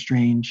Doctor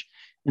Strange,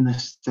 and the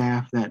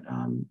staff that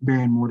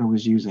Baron Mordo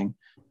was using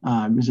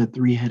is a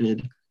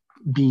three-headed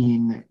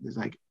being that is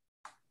like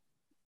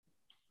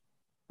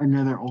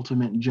another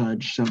ultimate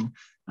judge. So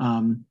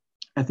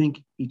I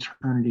think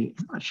Eternity,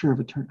 I'm not sure if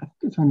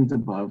Eternity's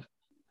above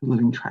the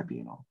Living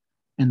Tribunal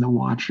and the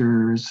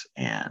Watchers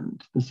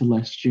and the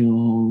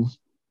Celestials,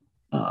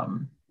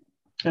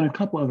 and a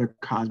couple other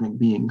cosmic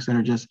beings that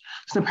are just,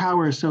 the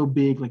power is so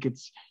big, like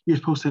you're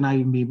supposed to not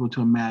even be able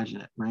to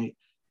imagine it, right?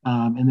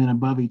 And then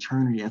above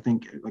Eternity, I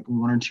think like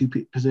one or two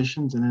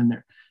positions, and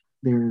then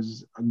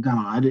there's a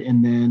God,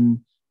 and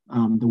then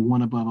the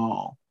one above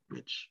all,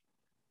 which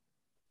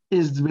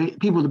is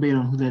people debate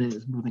on who that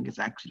is. People think it's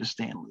actually just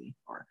Stan Lee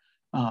or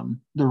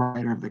the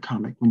writer of the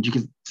comic, when you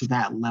get to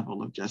that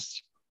level of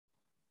just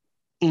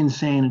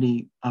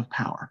insanity of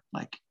power.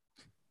 Like,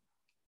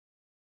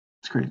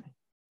 it's crazy.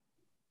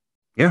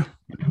 Yeah,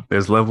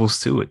 there's levels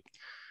to it.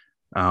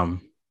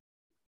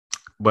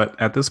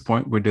 But at this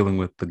point, we're dealing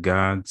with the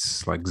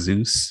gods like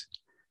Zeus,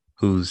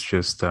 who's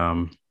just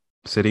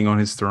sitting on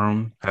his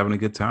throne, having a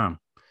good time.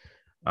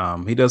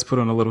 He does put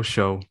on a little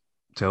show,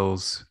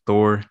 tells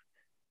Thor,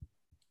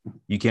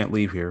 you can't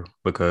leave here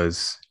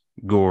because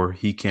Gorr,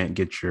 he can't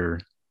get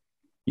your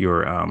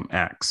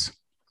axe,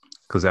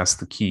 because that's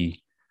the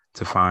key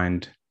to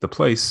find the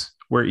place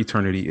where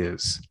Eternity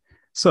is.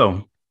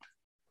 So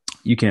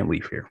you can't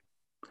leave here.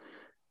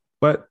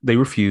 But they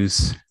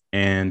refuse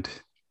and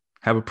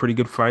have a pretty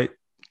good fight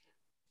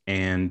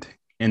and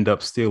end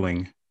up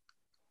stealing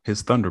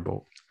his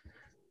Thunderbolt,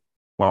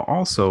 while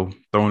also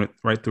throwing it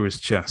right through his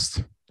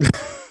chest.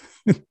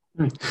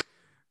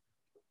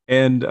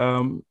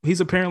 And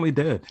he's apparently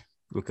dead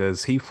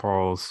because he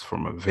falls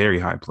from a very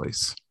high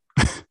place.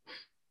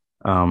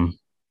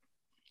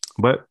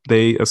 But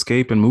they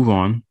escape and move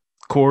on.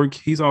 Korg,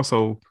 he's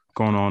also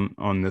going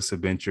on this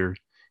adventure.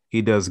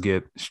 He does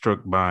get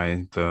struck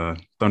by the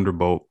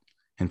Thunderbolt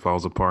and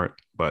falls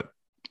apart, but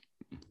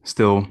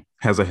still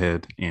has a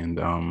head and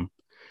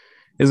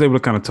is able to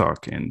kind of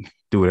talk and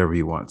do whatever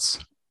he wants.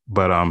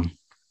 But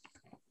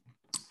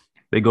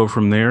they go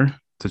from there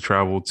to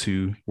travel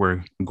to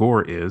where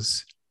Gorr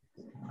is.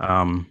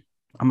 I'm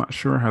not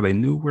sure how they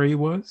knew where he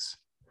was.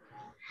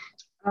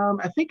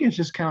 I think it's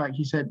just kind of like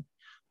he said,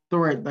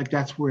 Thor, like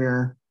that's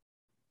where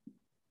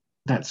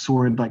that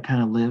sword like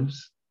kind of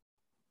lives.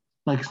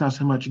 Like, it's not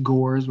so much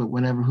Gorr's, but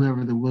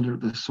whoever the wielder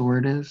of the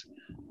sword is,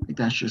 like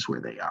that's just where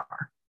they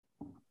are.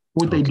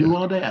 What they do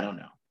all day, I don't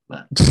know.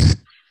 But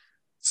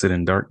sit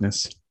in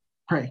darkness.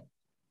 Pray.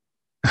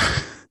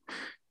 I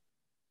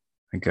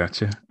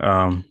gotcha.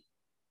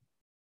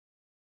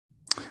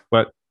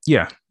 But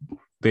yeah,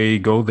 they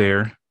go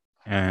there,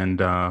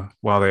 and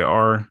while they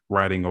are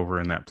riding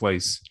over in that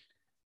place,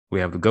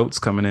 we have the goats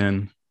coming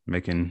in,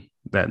 making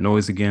that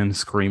noise again,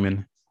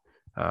 screaming.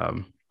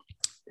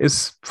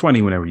 It's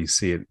funny whenever you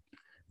see it,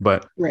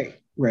 but right.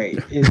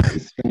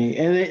 It's funny,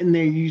 and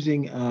they're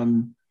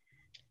using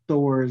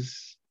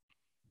Thor's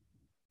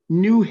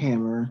new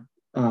hammer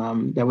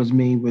that was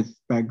made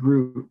by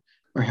Groot,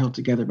 or held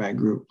together by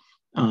Groot,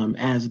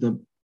 as the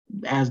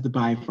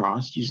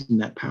Bifrost, using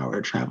that power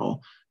to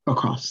travel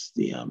across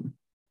the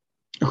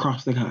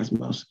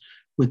cosmos,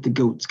 with the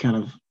goats kind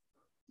of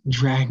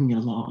dragging it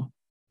along.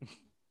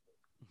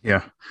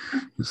 Yeah,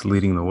 just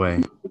leading the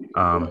way.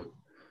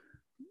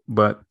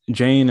 But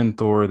Jane and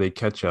Thor, they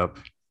catch up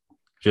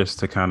just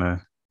to kind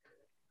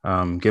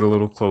of get a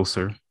little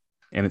closer,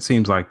 and it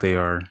seems like they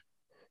are,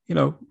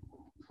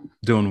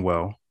 doing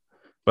well.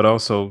 But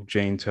also,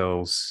 Jane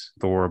tells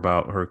Thor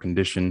about her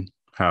condition,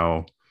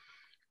 how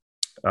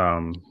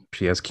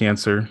she has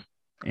cancer,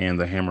 and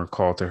the hammer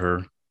called to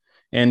her.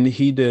 And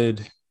he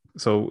did.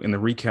 So in the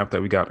recap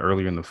that we got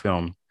earlier in the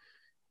film,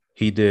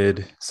 he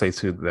did say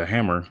to the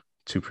Hammer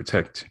to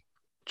protect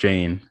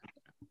Jane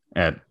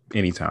at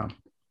any time.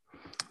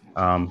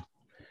 Um,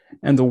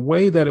 and the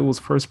way that it was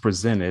first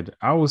presented,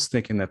 I was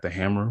thinking that the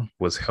Hammer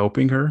was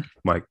helping her,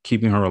 like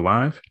keeping her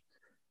alive,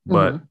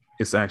 but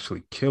it's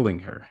actually killing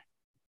her.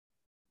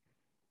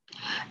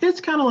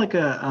 It's kind of like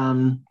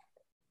an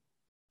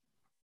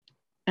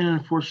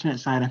unfortunate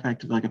side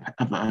effect of like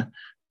a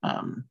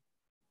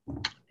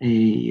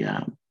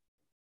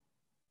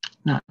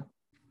not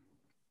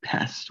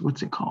pest.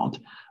 What's it called?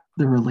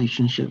 The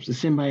relationships, the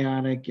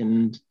symbiotic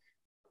and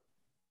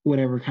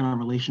whatever kind of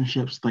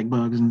relationships like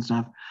bugs and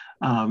stuff,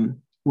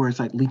 where it's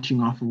like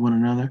leeching off of one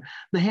another.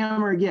 The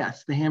Hammer,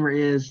 yes, the Hammer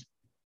is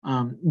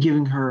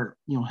giving her,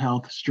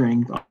 health,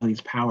 strength, all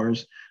these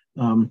powers,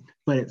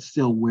 but it's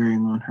still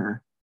wearing on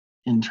her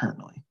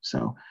internally.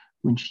 So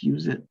when she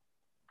uses it,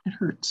 it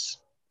hurts,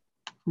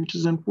 which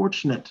is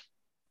unfortunate.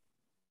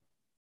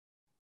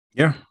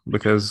 Yeah,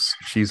 because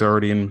she's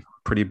already in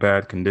pretty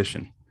bad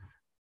condition.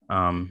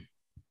 And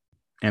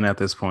at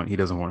this point, he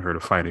doesn't want her to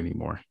fight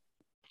anymore.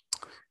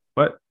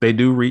 But they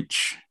do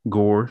reach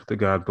Gorr, the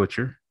God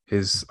Butcher,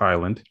 his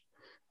island,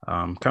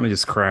 kind of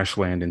just crash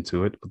land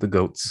into it with the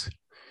goats.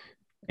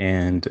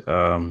 And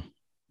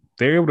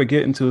they're able to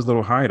get into his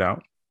little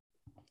hideout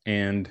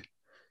and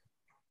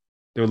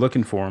they're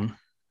looking for him.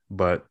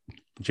 But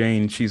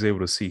Jane, she's able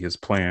to see his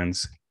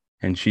plans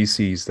and she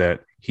sees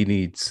that he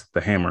needs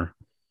the hammer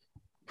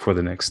for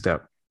the next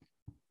step.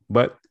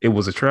 But it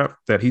was a trap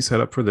that he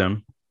set up for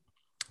them.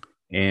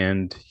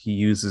 And he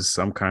uses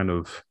some kind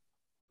of,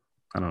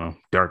 I don't know,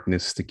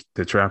 darkness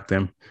to trap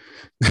them.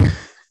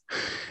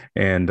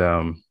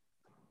 And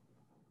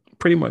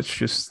pretty much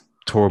just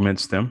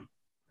torments them,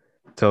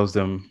 tells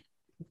them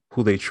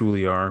who they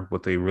truly are,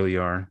 what they really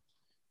are.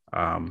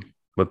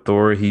 But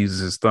Thor, he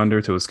uses thunder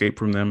to escape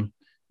from them.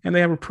 And they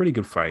have a pretty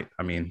good fight.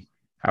 I mean,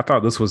 I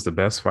thought this was the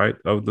best fight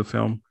of the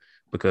film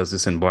because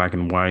it's in black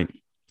and white.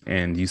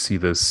 And you see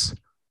this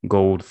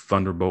gold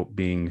thunderbolt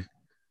being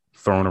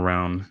thrown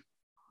around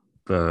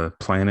the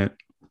planet.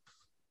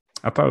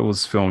 I thought it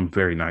was filmed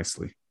very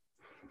nicely.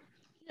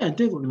 Yeah, it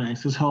did look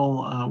nice. This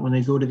whole when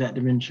they go to that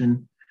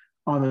dimension,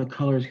 all the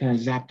colors kind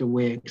of zapped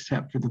away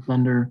except for the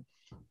thunder,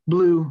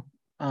 blue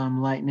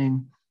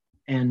lightning,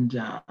 and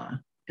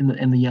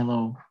in the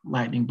yellow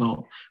lightning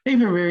bolt.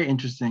 Maybe a very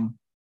interesting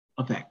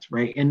effect,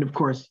 right? And of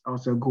course,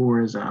 also Gorr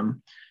has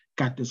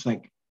got this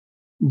like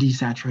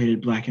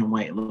desaturated black and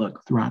white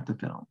look throughout the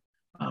film.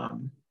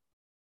 And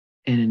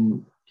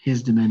in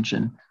his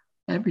dimension,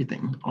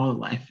 everything, all of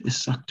life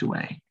is sucked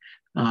away.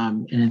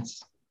 And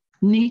it's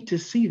neat to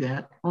see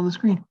that on the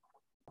screen.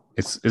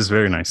 It's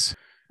very nice.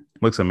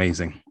 Looks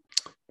amazing.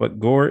 But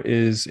Gorr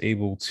is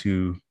able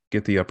to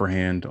get the upper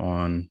hand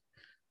on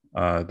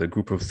the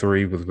group of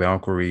three with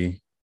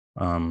Valkyrie,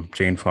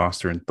 Jane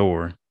Foster, and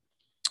Thor.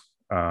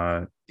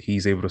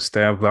 He's able to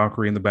stab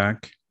Valkyrie in the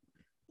back.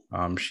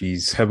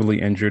 She's heavily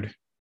injured,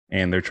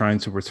 and they're trying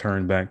to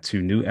return back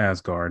to New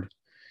Asgard.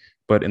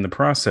 But in the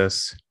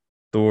process,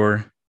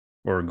 Gorr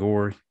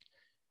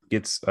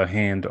gets a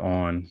hand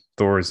on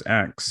Thor's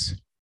axe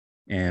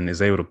and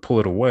is able to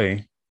pull it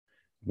away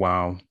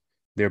while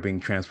they're being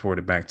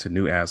transported back to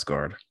New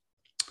Asgard.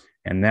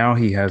 And now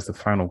he has the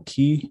final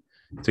key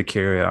to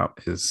carry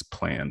out his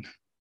plan.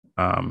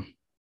 And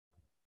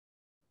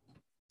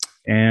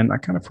I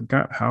kind of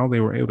forgot how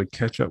they were able to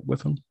catch up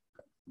with him.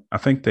 I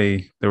think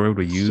they were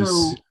able to use.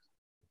 So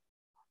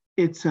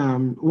it's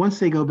once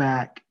they go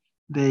back,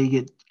 they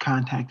get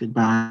contacted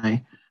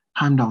by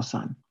Heimdall's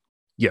son.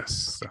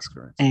 Yes, that's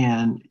correct.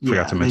 And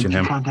forgot to mention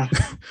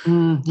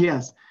him.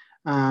 Yes.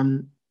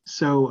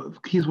 So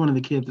he's one of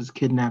the kids that's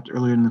kidnapped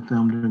earlier in the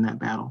film during that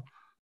battle.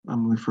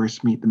 When we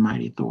first meet the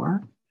mighty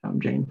Thor,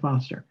 Jane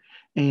Foster.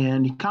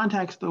 And he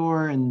contacts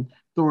Thor, and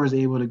Thor is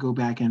able to go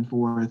back and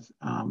forth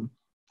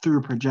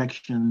through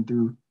projection,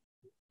 through,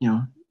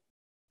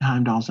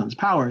 Heimdall's son's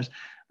powers,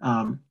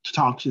 to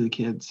talk to the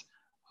kids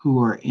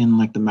who are in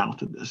like the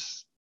mouth of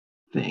this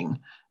thing.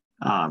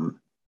 And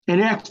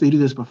they actually do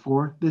this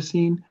before this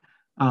scene,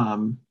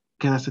 because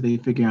that's what they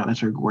figure out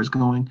that's where Gorr's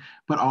going.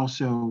 But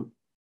also,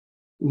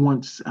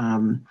 once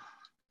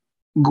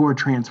Gorr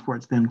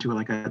transports them to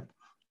like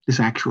this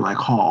actual like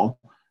hall,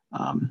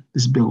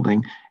 this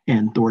building,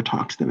 and Thor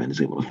talks to them and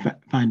is able to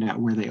find out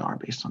where they are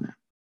based on that.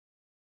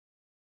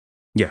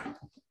 Yeah.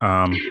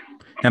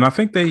 And I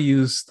think they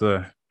use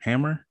the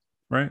hammer,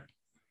 right?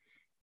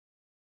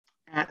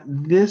 At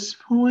this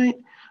point,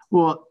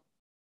 well,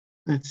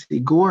 let's see,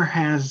 Gorr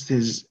has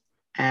his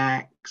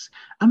axe.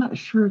 I'm not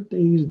sure if they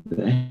use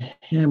the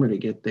hammer to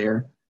get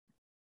there.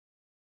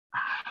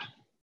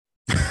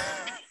 I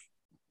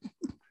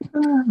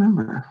don't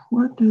remember.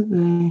 What did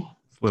they?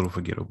 It's a little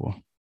forgettable.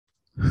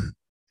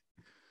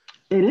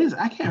 It is.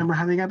 I can't remember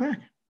how they got back.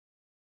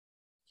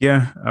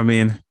 Yeah, I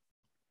mean,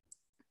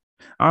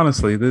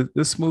 honestly,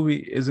 this movie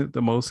isn't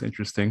the most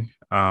interesting.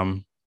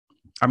 I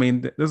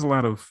mean, there's a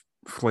lot of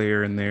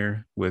flair in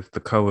there with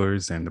the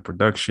colors and the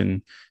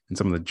production and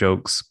some of the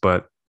jokes,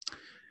 but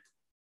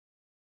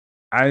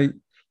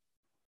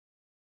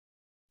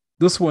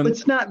This one,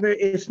 it's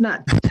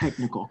not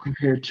technical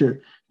compared to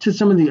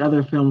some of the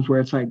other films where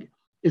it's like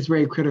it's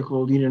very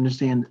critical. You need to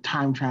understand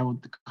time travel,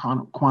 the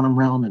quantum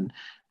realm, and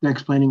they're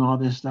explaining all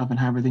this stuff and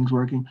how everything's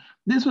working.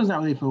 This one's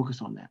not really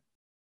focused on that.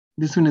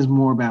 This one is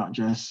more about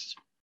just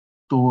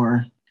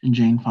Thor and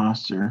Jane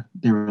Foster,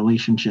 their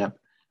relationship,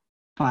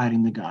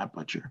 fighting the God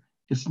Butcher.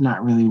 It's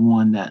not really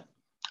one that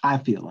I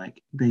feel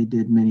like they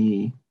did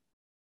many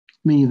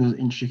of those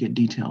intricate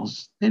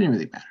details. They didn't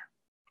really matter.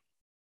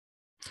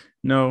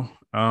 no,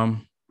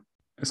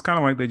 it's kind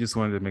of like they just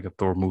wanted to make a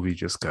Thor movie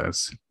just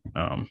because,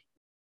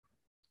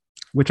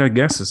 which I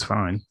guess is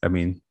fine. I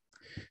mean,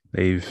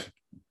 they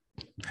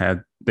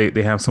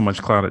have so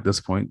much clout at this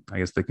point. I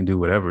guess they can do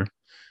whatever.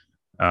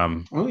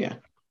 Oh yeah.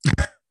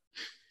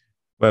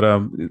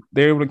 But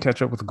they're able to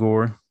catch up with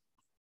Gore.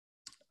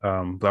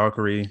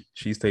 Valkyrie,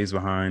 she stays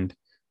behind.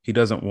 He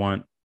doesn't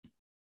want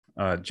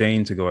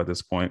Jane to go at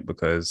this point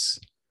because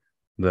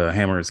the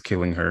hammer is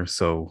killing her.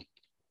 So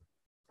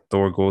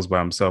Thor goes by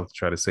himself to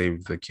try to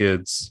save the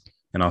kids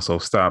and also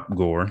stop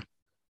Gore.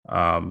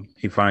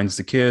 He finds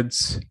the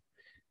kids.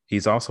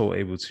 He's also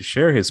able to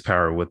share his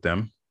power with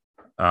them,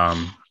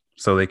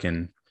 so they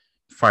can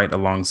fight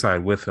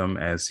alongside with him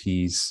as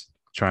he's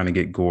trying to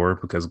get Gore,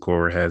 because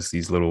Gore has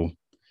these little,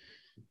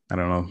 I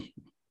don't know,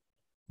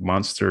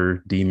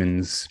 monster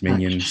demons,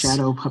 minions, like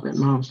shadow puppet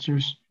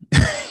monsters.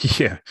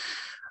 Yeah.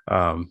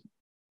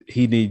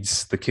 He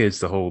needs the kids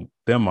to hold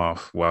them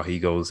off while he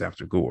goes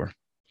after Gore.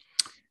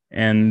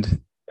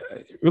 And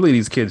really,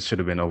 these kids should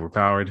have been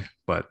overpowered,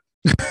 but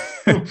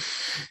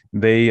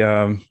they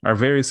are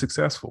very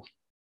successful.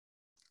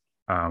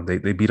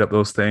 They beat up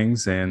those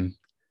things, and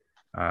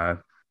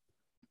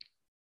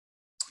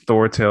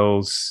Thor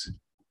tells,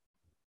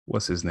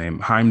 what's his name,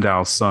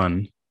 Heimdall's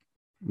son,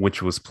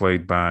 which was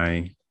played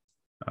by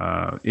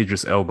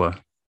Idris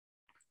Elba.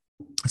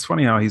 It's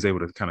funny how he's able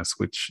to kind of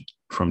switch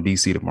from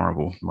DC to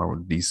Marvel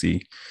to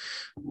DC.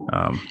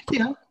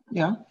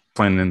 Yeah.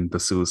 Playing in the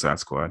Suicide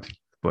Squad,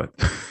 but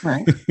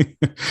right.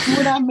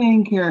 We're not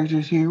main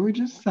characters here. We're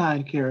just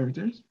side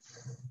characters.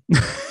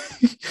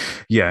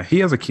 Yeah, he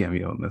has a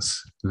cameo in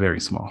this,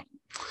 very small.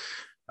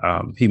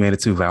 He made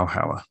it to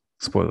Valhalla.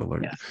 Spoiler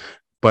alert. Yes.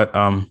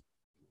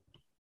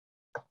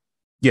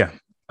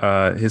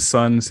 But his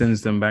son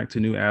sends them back to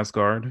New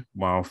Asgard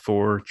while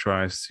Thor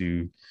tries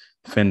to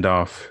fend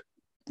off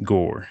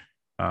Gore.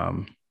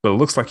 But it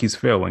looks like he's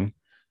failing.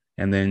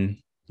 And then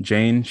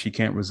Jane, she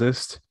can't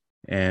resist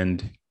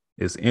and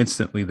is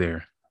instantly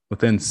there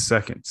within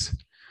seconds.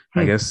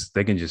 I guess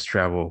they can just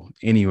travel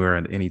anywhere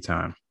at any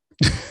time.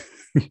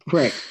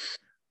 Right.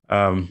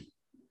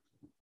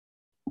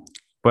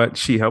 But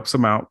she helps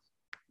him out,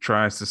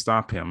 tries to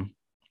stop him.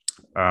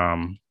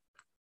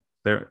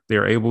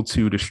 They're able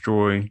to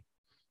destroy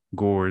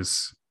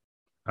Gore's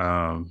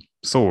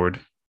sword,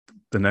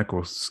 the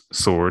Necro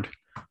sword.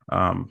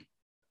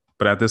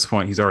 But at this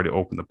point, he's already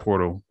opened the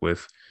portal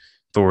with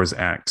Thor's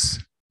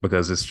axe,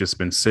 because it's just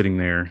been sitting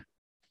there,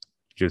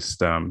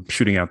 just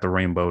shooting out the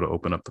rainbow to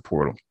open up the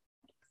portal.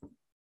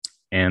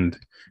 And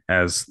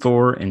as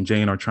Thor and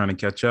Jane are trying to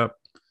catch up,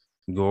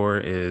 Gore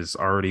is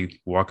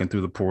already walking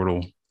through the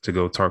portal to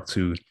go talk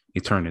to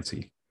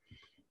Eternity.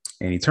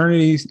 And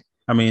Eternity,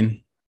 I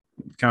mean,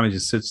 kind of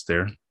just sits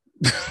there.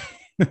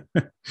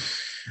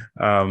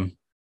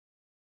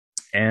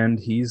 And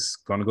he's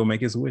going to go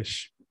make his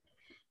wish.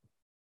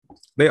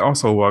 They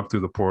also walk through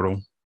the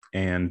portal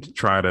and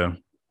try to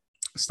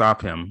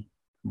stop him,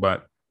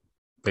 but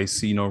they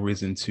see no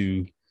reason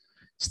to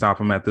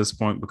stop him at this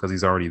point because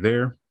he's already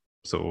there.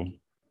 So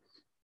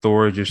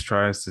Thor just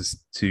tries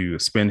to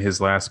spend his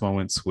last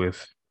moments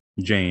with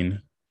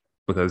Jane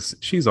because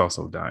she's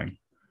also dying.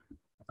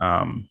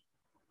 But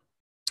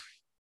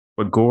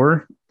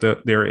Gore,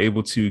 they're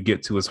able to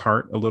get to his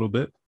heart a little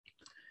bit,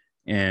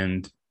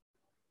 and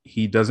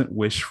he doesn't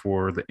wish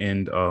for the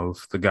end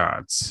of the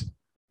gods.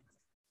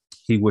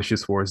 He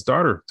wishes for his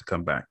daughter to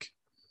come back,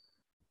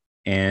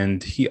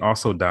 and he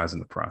also dies in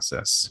the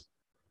process.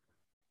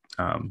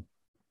 I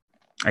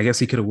guess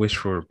he could have wished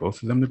for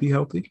both of them to be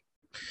healthy,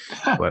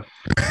 but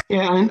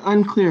yeah,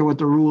 unclear what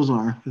the rules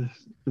are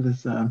for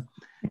this. If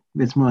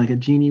it's more like a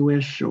genie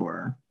wish,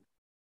 or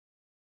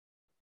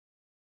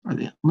are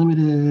they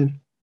limited?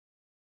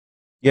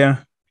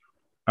 Yeah.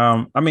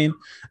 I mean,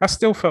 I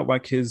still felt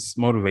like his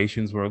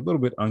motivations were a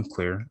little bit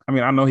unclear. I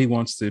mean, I know he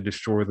wants to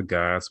destroy the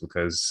gods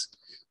because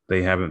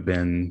they haven't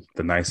been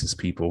the nicest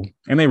people,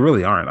 and they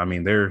really aren't. I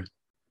mean, they're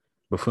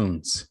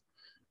buffoons.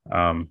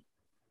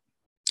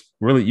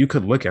 Really, you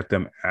could look at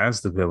them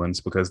as the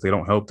villains because they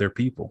don't help their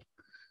people.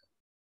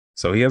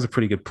 So he has a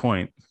pretty good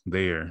point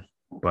there.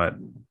 But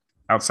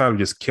outside of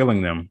just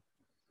killing them,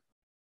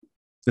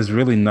 there's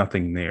really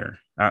nothing there.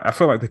 I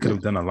feel like they could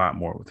have done a lot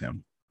more with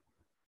him.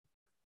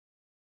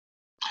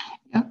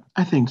 Yeah,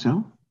 I think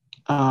so.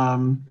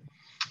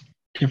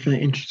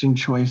 Definitely interesting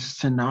choice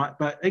to not.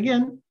 But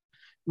again,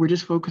 we're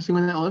just focusing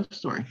on that love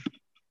story.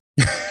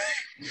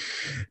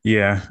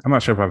 Yeah, I'm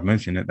not sure if I've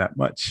mentioned it that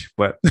much,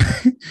 but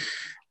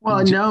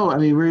well, no. I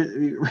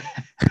mean,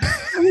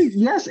 I mean,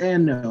 yes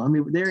and no. I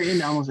mean, they're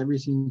in almost every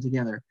scene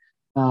together.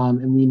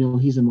 And we know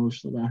he's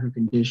emotional about her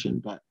condition,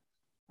 but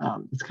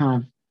it's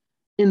kind of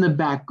in the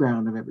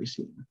background of every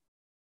scene.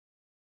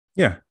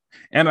 Yeah.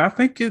 And I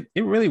think it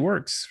really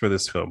works for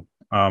this film.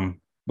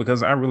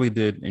 Because I really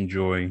did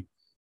enjoy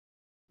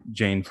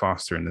Jane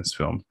Foster in this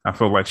film. I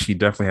feel like she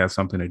definitely had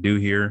something to do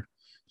here.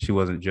 She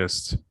wasn't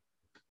just,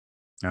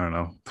 I don't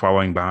know,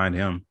 following behind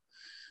him.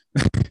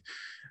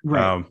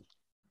 Right. um,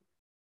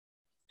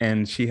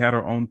 and she had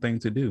her own thing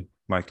to do.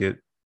 Like it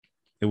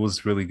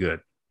was really good.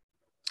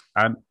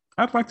 I'd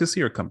I'd like to see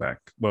her come back.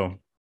 Well,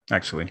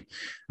 actually,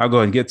 I'll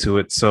go and get to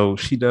it. So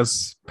she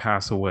does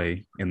pass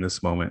away in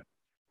this moment.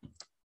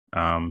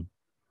 Um,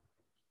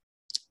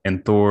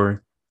 and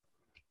Thor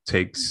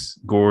takes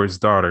Gore's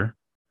daughter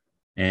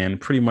and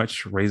pretty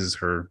much raises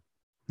her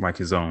like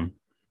his own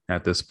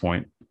at this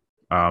point.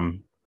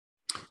 Um,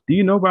 do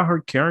you know about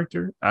her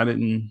character? I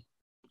didn't.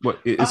 What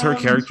is her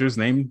Um, character's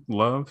name?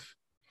 Love.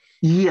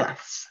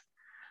 yes.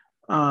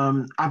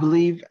 I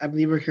believe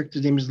her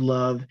character's name is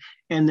Love,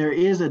 and there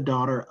is a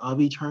daughter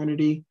of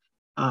Eternity.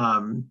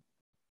 Um,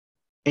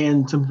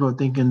 and some people are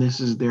thinking this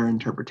is their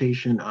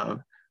interpretation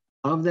of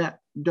that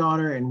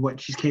daughter, and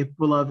what she's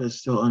capable of is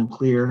still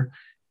unclear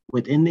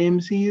within the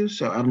MCU.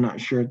 So I'm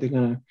not sure if they're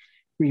gonna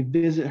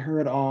revisit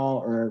her at all,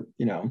 or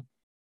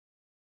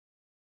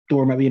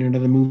Thor might be in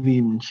another movie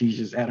and she's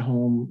just at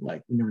home,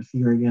 like we never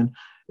see her again.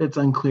 It's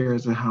unclear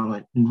as to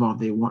how involved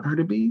they want her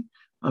to be.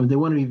 They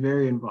want to be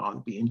very involved.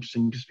 It'd be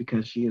interesting just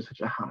because she is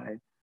such a high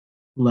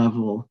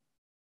level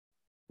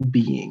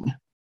being.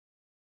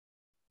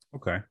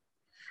 Okay.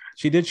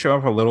 She did show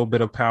off a little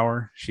bit of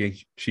power.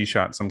 She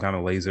shot some kind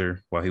of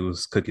laser while he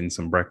was cooking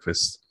some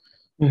breakfast.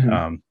 Mm-hmm.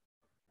 Um,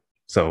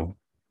 so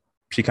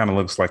she kind of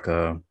looks like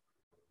or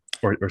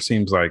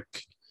seems like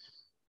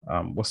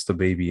what's the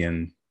baby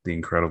in The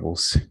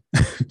Incredibles?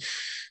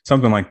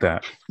 Something like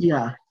that.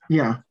 Yeah,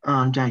 yeah.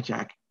 Jack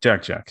Jack.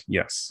 Jack,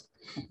 yes.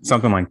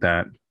 Something like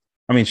that.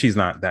 I mean, she's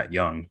not that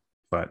young,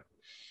 but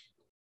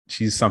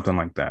she's something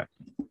like that.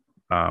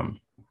 Um,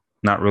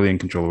 Not really in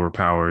control of her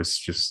powers,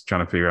 just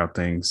trying to figure out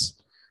things.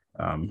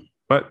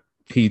 But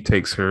he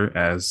takes her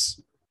as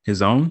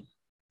his own.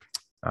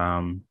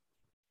 Um,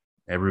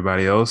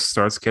 Everybody else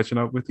starts catching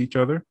up with each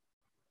other.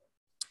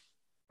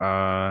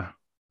 Uh,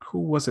 who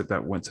was it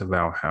that went to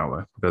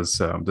Valhalla? Because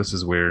this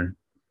is where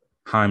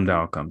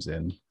Heimdall comes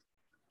in.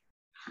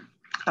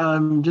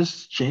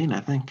 Just Jane, I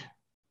think.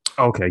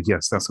 Okay,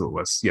 yes, that's who it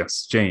was.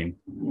 Yes, Jane,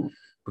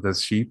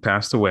 because she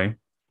passed away,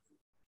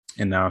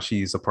 and now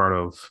she's a part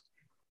of,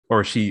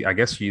 or I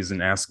guess she's an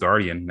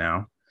Asgardian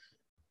now.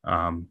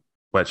 Um,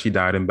 but she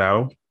died in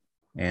battle,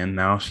 and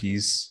now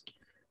she's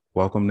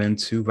welcomed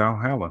into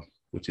Valhalla,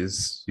 which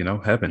is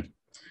heaven.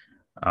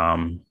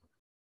 Um,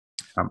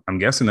 I'm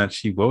guessing that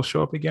she will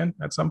show up again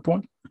at some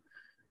point.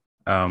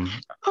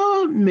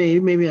 Oh,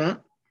 maybe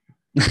not.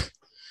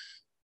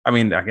 I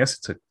mean, I guess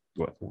it took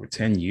over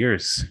 10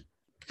 years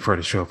for her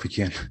to show up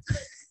again.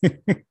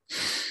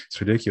 It's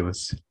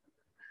ridiculous.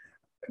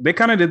 They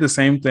kind of did the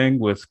same thing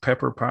with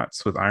Pepper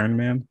Potts with Iron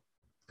Man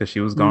because she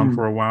was gone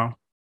for Mm. a while.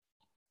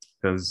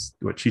 Because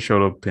what she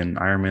showed up in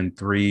Iron Man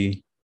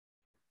 3,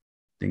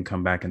 didn't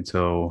come back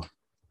until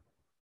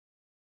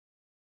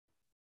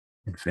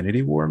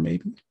Infinity War,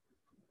 maybe.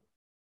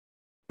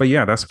 But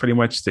yeah, that's pretty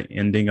much the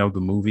ending of the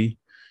movie.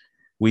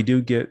 We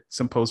do get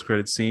some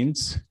post-credit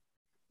scenes.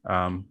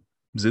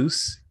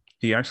 Zeus,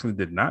 he actually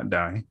did not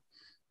die.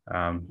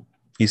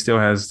 He still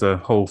has the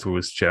hole through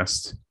his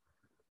chest,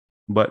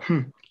 but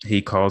Hmm.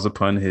 he calls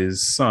upon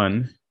his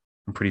son.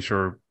 I'm pretty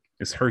sure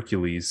it's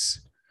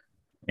Hercules,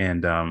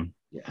 and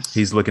Yes.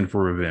 he's looking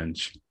for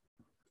revenge.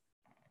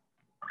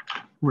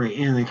 Right.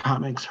 In the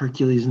comics,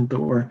 Hercules and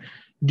Thor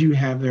do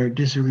have their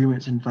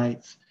disagreements and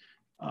fights.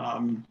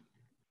 Um,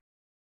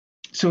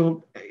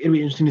 so it'll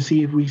be interesting to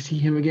see if we see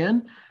him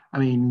again. I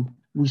mean,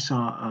 we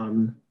saw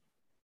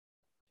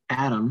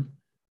Adam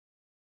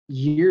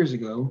years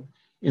ago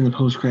in the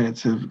post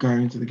credits of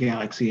Guardians of the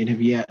Galaxy and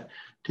have yet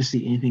to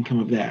see anything come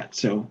of that.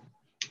 So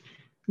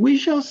we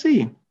shall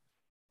see.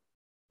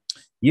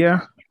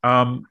 Yeah,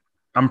 I'm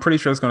pretty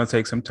sure it's going to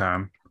take some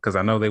time because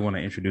I know they want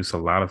to introduce a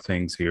lot of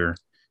things here.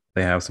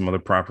 They have some other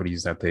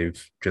properties that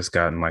they've just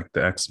gotten, like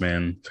the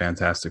X-Men,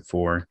 Fantastic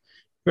Four.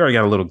 We already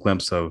got a little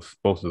glimpse of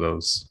both of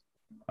those.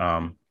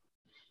 Um,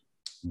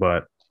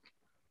 but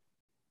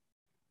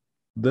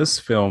this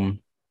film,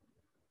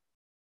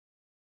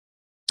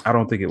 I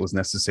don't think it was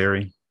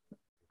necessary.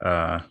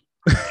 Uh,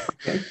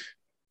 Okay.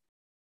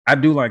 I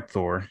do like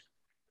Thor,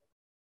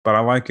 but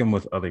I like him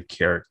with other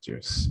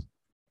characters.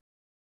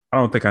 I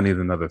don't think I need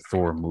another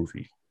Thor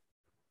movie.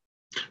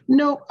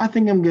 No, I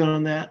think I'm good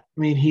on that. I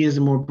mean, he is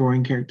a more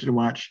boring character to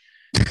watch.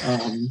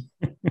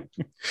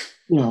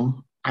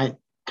 I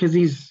because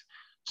he's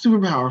super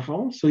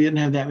powerful, so he didn't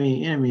have that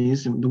many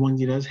enemies, and the ones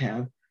he does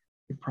have,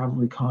 it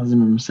probably caused him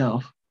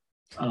himself.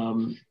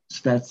 So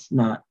that's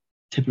not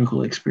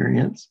typical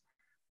experience.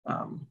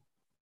 Um,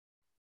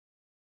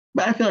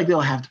 but I feel like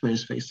they'll have to put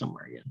his face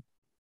somewhere again.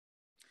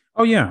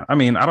 Oh yeah, I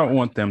mean, I don't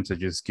want them to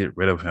just get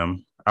rid of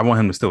him. I want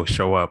him to still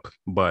show up,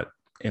 but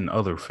in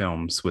other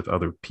films with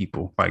other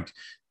people. Like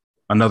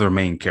another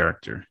main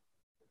character.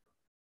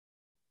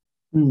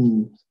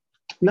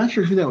 Not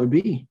sure who that would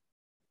be.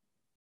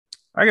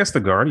 I guess the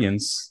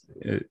Guardians.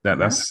 Yeah.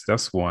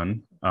 That's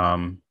one.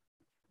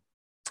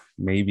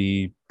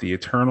 Maybe the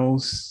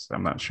Eternals.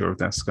 I'm not sure if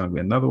that's going to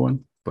be another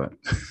one, but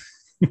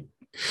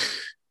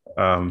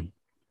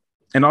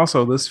and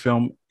also this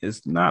film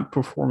is not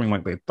performing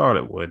like they thought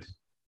it would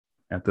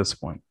at this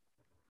point.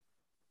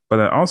 But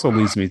that also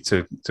leads me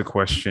to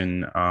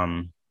question: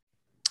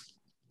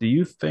 do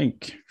you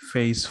think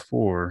Phase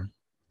 4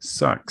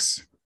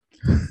 sucks?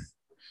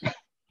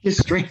 Just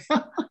straight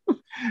up.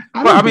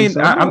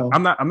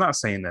 I'm not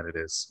saying that it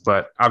is,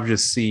 but I've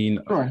just seen,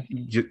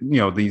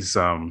 these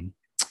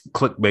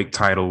clickbait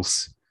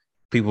titles.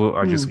 People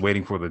are just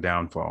waiting for the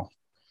downfall.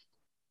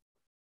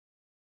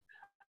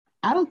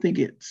 I don't think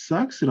it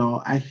sucks at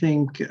all. I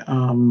think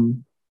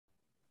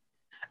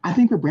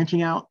we're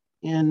branching out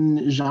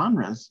in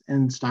genres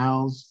and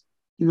styles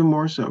even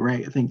more so,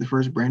 right? I think the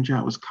first branch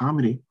out was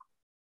comedy,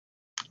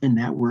 and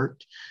that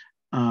worked.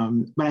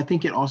 But I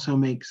think it also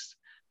makes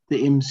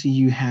the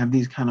MCU have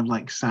these kind of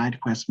like side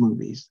quest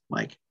movies.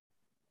 Like,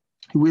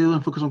 we want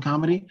to focus on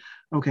comedy.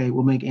 Okay,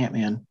 we'll make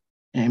Ant-Man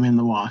and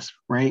the Wasp,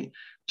 right?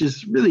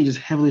 Just really just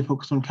heavily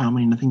focused on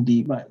comedy, nothing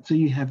deep. But so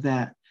you have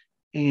that,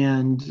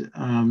 and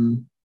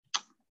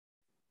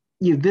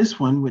you have this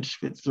one, which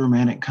fits the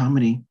romantic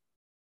comedy,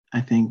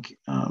 I think,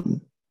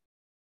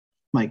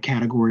 like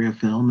category of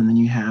film, and then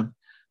you have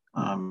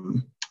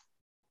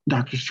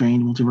Doctor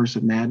Strange, Multiverse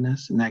of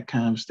Madness, and that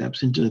kind of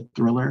steps into a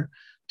thriller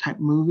type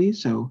movie.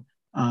 So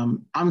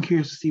I'm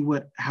curious to see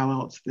how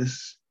else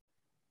this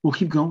will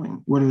keep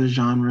going. What are the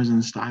genres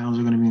and styles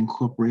are going to be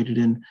incorporated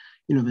in,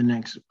 the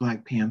next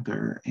Black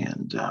Panther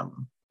and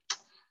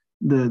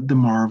the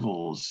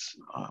Marvels.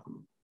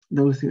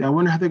 Those things. I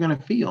wonder how they're going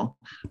to feel.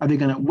 Are they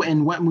going to,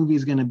 and what movie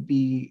is going to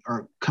be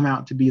or come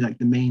out to be like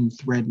the main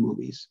thread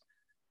movies,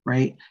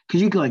 right?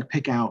 Because you could like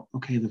pick out,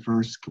 okay, the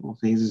first couple of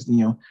phases,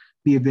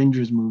 the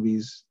Avengers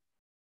movies.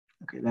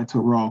 Okay, that's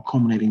what we're all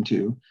culminating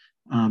to,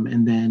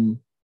 and then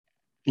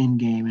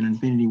Endgame and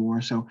Infinity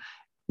War. So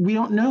we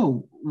don't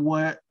know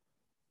what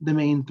the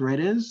main thread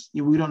is.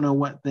 We don't know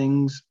what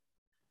things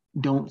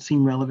don't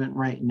seem relevant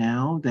right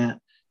now that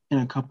in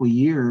a couple of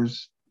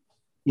years,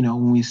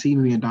 when we see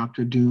maybe a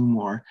Doctor Doom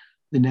or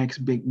the next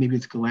big, maybe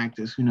it's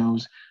Galactus, who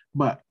knows?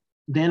 But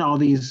then all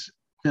these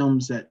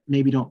films that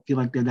maybe don't feel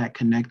like they're that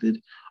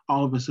connected,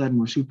 all of a sudden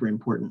were super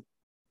important.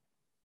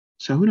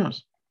 So who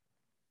knows?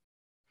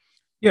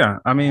 Yeah,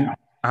 I mean,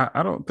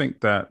 I don't think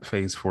that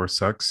Phase 4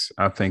 sucks.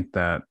 I think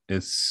that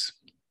it's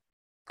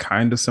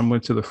kind of similar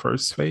to the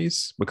first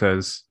phase,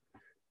 because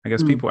I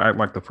guess people act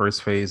like the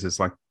first phase is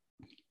like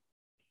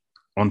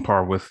on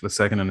par with the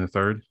second and the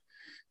third.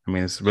 I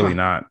mean, it's really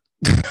not.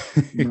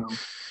 No.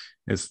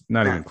 It's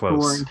not even close.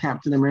 Thor and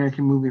Captain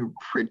America movie were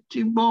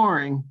pretty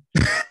boring.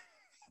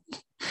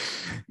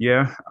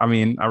 Yeah, I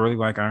mean, I really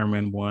like Iron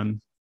Man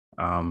 1.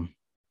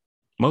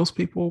 Most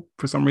people,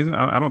 for some reason,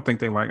 I don't think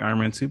they like Iron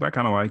Man 2, but I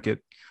kind of like it.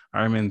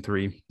 Iron Man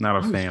 3,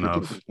 not a fan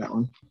of. That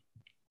one.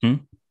 I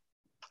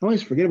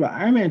always forget about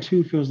Iron Man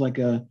 2. Feels like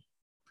I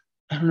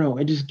don't know,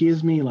 it just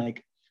gives me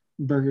like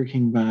Burger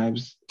King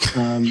vibes.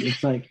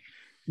 It's like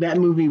that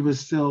movie was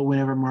still,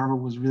 whenever Marvel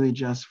was really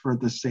just for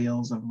the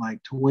sales of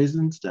like toys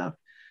and stuff,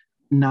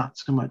 not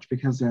so much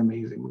because they're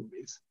amazing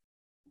movies.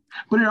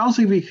 But it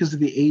also because of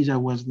the age I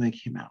was when they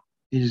came out.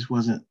 It just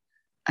wasn't,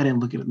 I didn't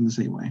look at it in the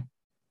same way.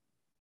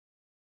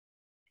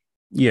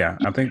 Yeah,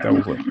 I think that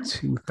was like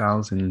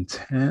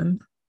 2010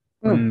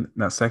 when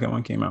that second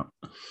one came out.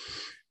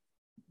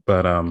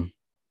 But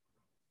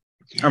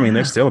I mean,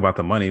 they're still about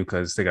the money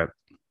because they got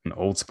an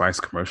Old Spice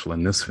commercial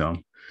in this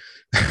film.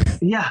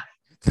 Yeah.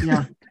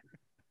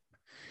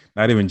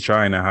 Not even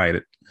trying to hide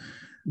it.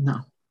 No.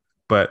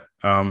 But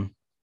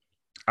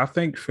I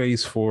think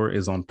Phase 4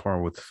 is on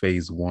par with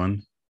Phase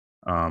 1.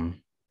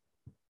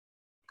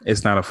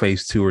 It's not a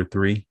Phase 2 or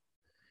 3.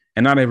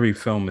 And not every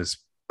film is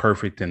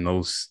perfect in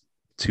those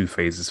two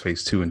phases,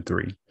 Phase 2 and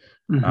 3.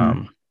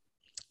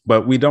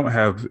 But we don't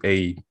have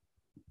a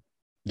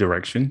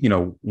direction,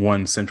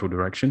 one central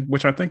direction,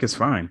 which I think is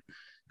fine.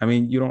 I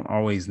mean, you don't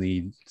always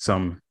need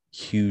some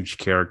huge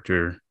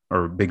character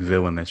or big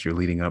villain that you're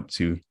leading up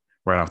to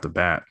right off the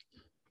bat.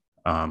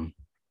 I mean,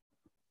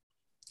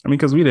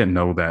 because we didn't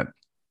know that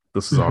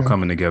this was all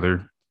coming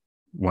together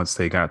once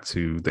they got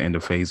to the end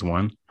of Phase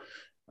 1.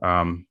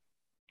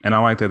 And I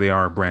like that they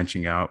are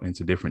branching out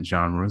into different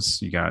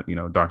genres. You got,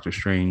 Doctor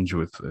Strange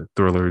with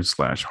thrillers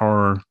 /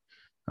 horror,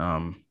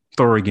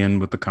 Thor again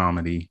with the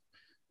comedy.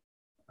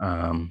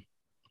 I'm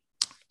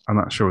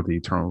not sure what the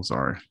Eternals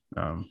are.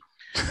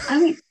 I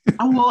think,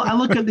 I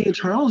look at the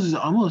Eternals as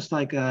almost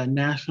like a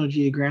National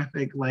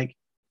Geographic like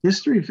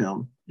history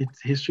film.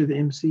 It's history of the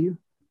MCU.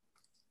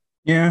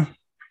 Yeah,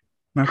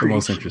 not the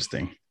most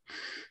interesting.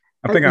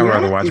 I think I'd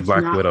rather watch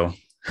Black Widow.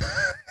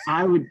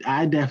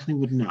 I definitely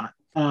would not.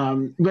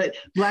 But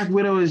Black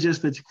Widow is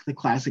just the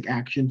classic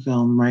action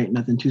film, right?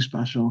 Nothing too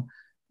special.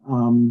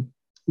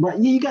 But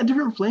yeah, you got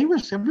different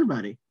flavors to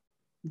everybody.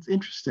 It's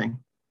interesting.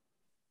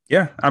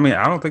 Yeah, I mean,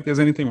 I don't think there's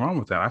anything wrong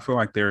with that. I feel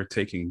like they're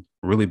taking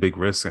really big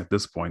risks at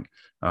this point,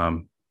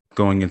 um,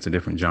 going into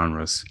different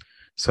genres.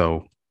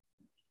 So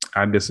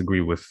I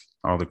disagree with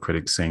all the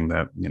critics saying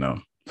that,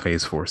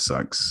 Phase 4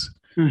 sucks.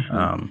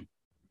 Mm-hmm.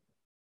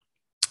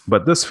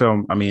 But this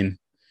film, I mean,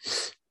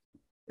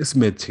 it's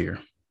mid tier.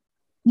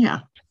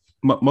 Yeah.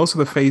 Most of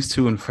the Phase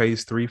 2 and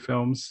Phase 3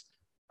 films,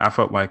 I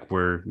felt like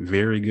were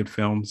very good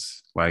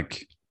films.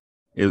 Like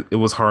it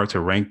was hard to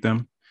rank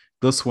them.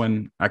 This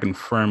one, I can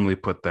firmly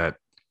put that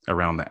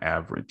around the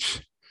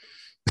average.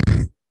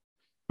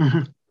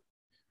 Mm-hmm.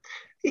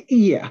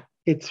 Yeah,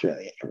 it's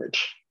really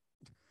average.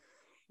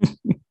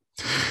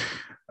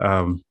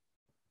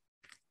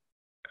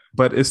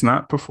 But it's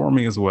not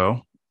performing as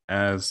well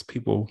as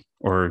people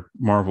or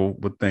Marvel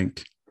would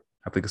think.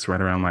 I think it's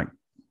right around like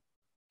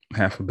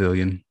 $500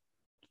 million,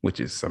 which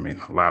is, I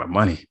mean, a lot of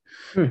money,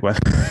 but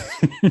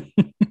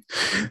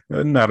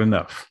not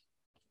enough.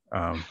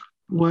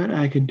 What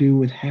I could do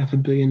with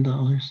 $500 million.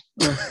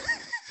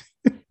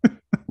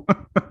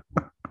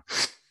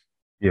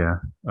 Yeah.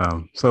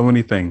 So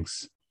many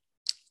things.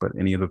 But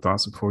any other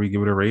thoughts before we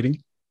give it a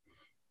rating?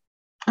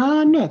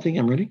 No, I think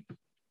I'm ready.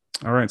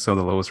 All right. So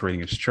the lowest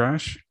rating is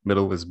trash,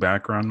 middle is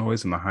background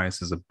noise, and the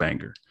highest is a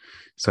banger.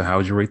 So how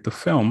would you rate the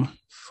film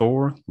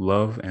Thor: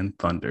 Love and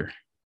Thunder?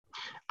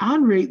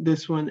 I'd rate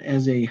this one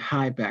as a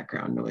high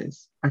background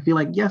noise. I feel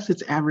like, yes,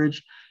 it's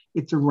average.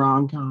 It's a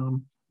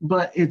rom-com,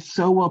 but it's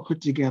so well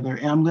put together.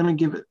 And I'm going to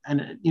give it,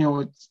 and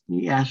you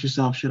ask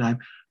yourself, should I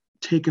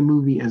take a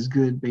movie as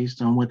good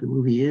based on what the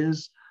movie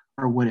is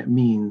or what it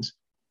means?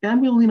 And I'm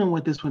going to lean on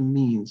what this one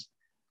means.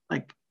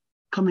 Like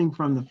coming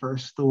from the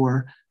first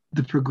Thor,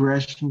 the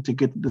progression to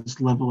get to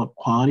this level of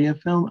quality of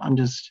film, I'm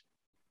just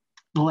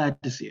glad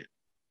to see it.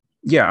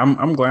 Yeah,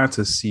 I'm glad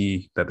to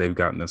see that they've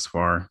gotten this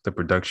far. The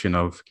production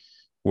of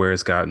where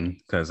it's gotten,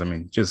 because I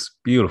mean, just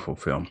beautiful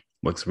film,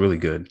 looks really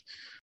good.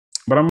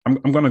 But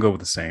I'm gonna go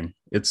with the same.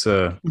 It's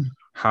a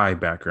high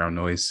background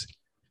noise,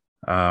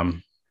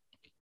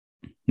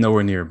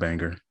 nowhere near a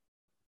banger,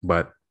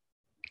 but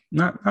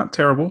not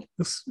terrible.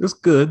 It's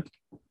good.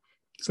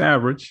 It's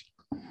average.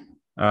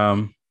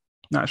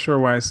 Not sure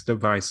why it's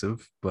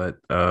divisive, but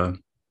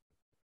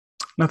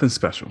nothing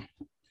special.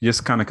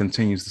 Just kind of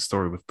continues the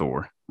story with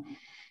Thor.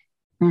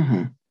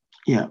 Mm-hmm.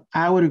 Yeah,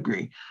 I would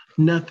agree.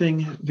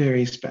 Nothing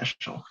very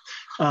special.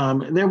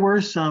 There were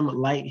some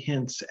light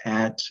hints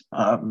at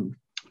some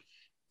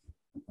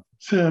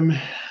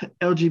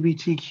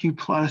LGBTQ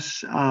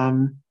plus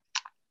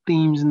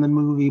themes in the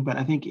movie, but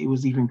I think it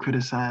was even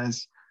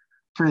criticized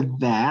for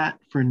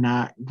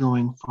not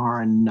going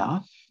far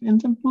enough in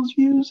some people's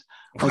views.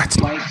 Like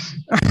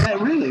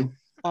that really.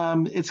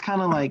 It's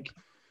kind of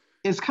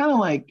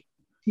like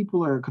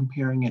people are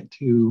comparing it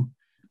to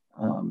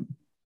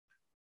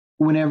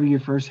whenever you're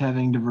first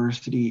having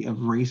diversity of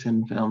race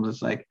in films,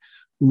 it's like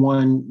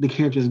the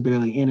character is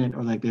barely in it,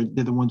 or like they're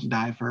the ones who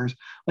die first.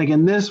 Like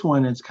in this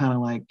one, it's kind of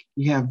like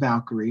you have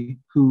Valkyrie,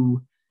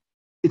 who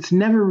it's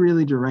never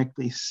really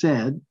directly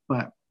said,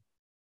 but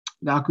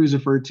Valkyrie is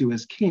referred to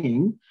as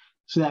king.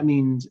 So that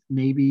means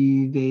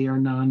maybe they are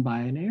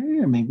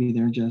non-binary, or maybe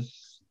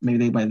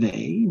they by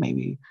they,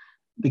 maybe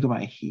they go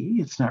by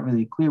he. It's not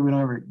really clear. We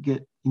don't ever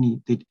get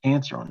any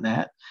answer on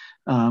that.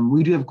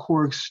 We do have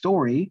Korg's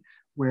story,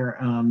 where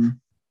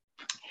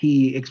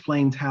he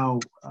explains how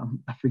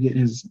I forget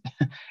his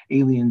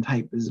alien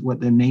type is what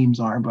their names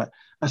are, but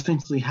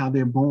essentially how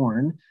they're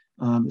born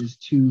is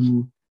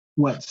to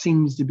what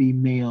seems to be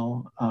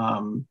male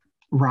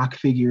rock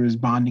figures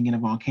bonding in a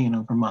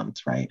volcano for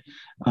months, right?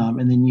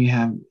 And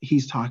then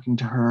he's talking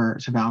to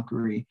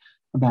Valkyrie,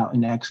 about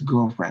an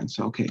ex-girlfriend.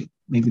 So okay,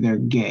 maybe they're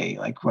gay.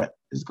 Like what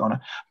is going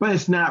on? But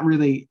it's not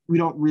really.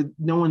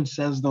 No one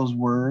says those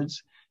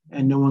words,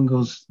 and no one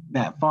goes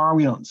that far.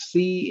 We don't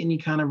see any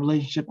kind of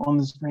relationship on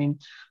the screen.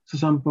 So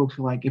some folks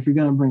are like, if you're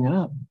gonna bring it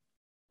up,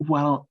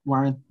 why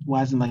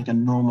isn't like a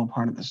normal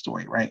part of the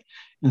story, right?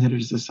 Instead of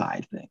just a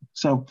side thing.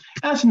 So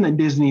that's something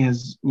that Disney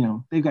has,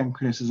 they've gotten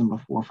criticism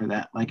before for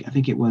that. Like I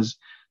think it was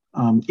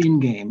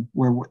Endgame,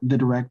 where one of the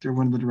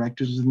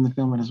directors was in the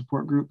film in a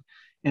support group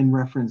and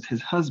referenced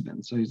his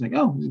husband. So he's like,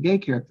 oh, he's a gay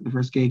character, the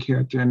first gay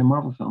character in the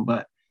Marvel film,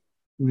 but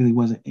he really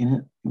wasn't in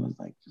it. It was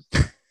like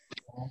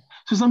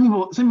so some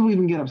people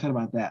even get upset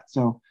about that.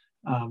 So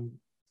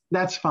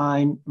that's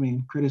fine. I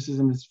mean,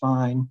 criticism is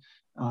fine.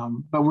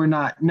 But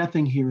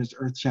nothing here is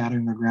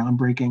earth-shattering or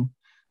groundbreaking.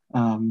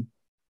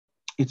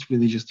 It's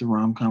really just a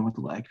rom-com with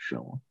a lot of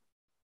actual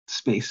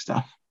space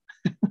stuff.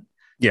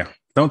 Yeah,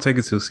 don't take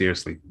it too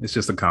seriously. It's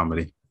just a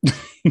comedy.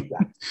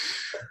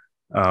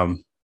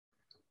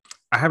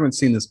 I haven't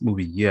seen this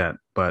movie yet,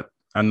 but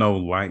I know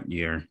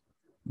Lightyear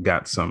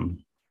got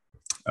some.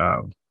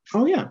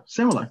 Oh yeah,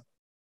 similar.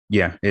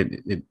 Yeah,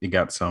 it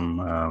got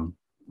some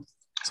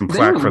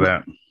flack for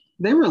that.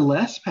 They were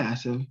less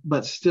passive,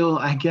 but still,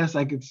 I guess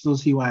I could still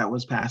see why it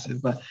was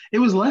passive. But it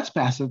was less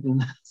passive than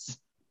this.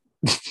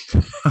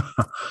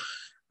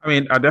 I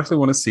mean, I definitely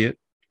want to see it.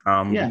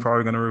 Yeah. We're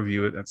probably going to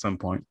review it at some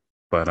point.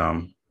 But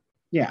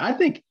yeah, I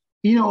think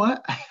you know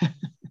what?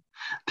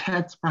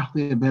 That's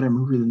probably a better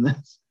movie than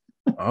this.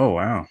 Oh,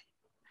 wow.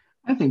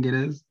 I think it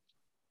is.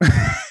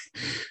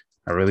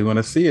 I really want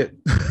to see it.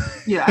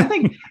 Yeah, I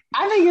think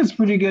it's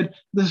pretty good.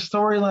 The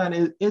storyline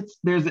is it's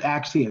there's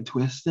actually a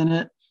twist in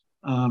it.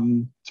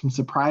 Some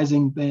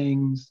surprising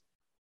things.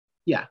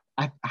 Yeah,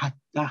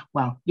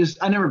 wow. Just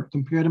I never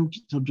compared them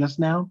till just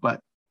now, but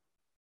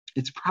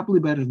it's probably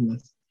better than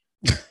this.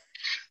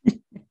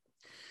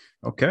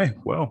 Okay,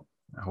 well,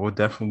 I will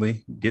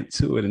definitely get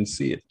to it and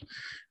see it.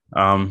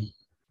 Um,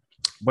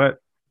 but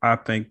I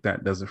think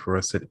that does it for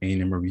us at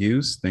A&M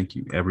Reviews. Thank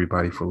you,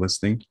 everybody, for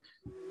listening.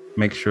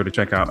 Make sure to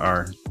check out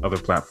our other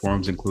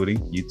platforms, including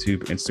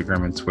YouTube,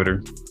 Instagram, and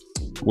Twitter,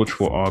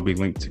 which will all be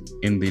linked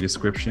in the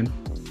description.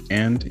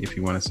 And if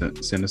you want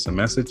to send us a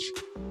message,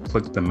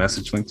 click the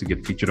message link to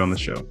get featured on the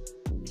show.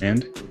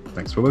 And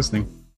thanks for listening.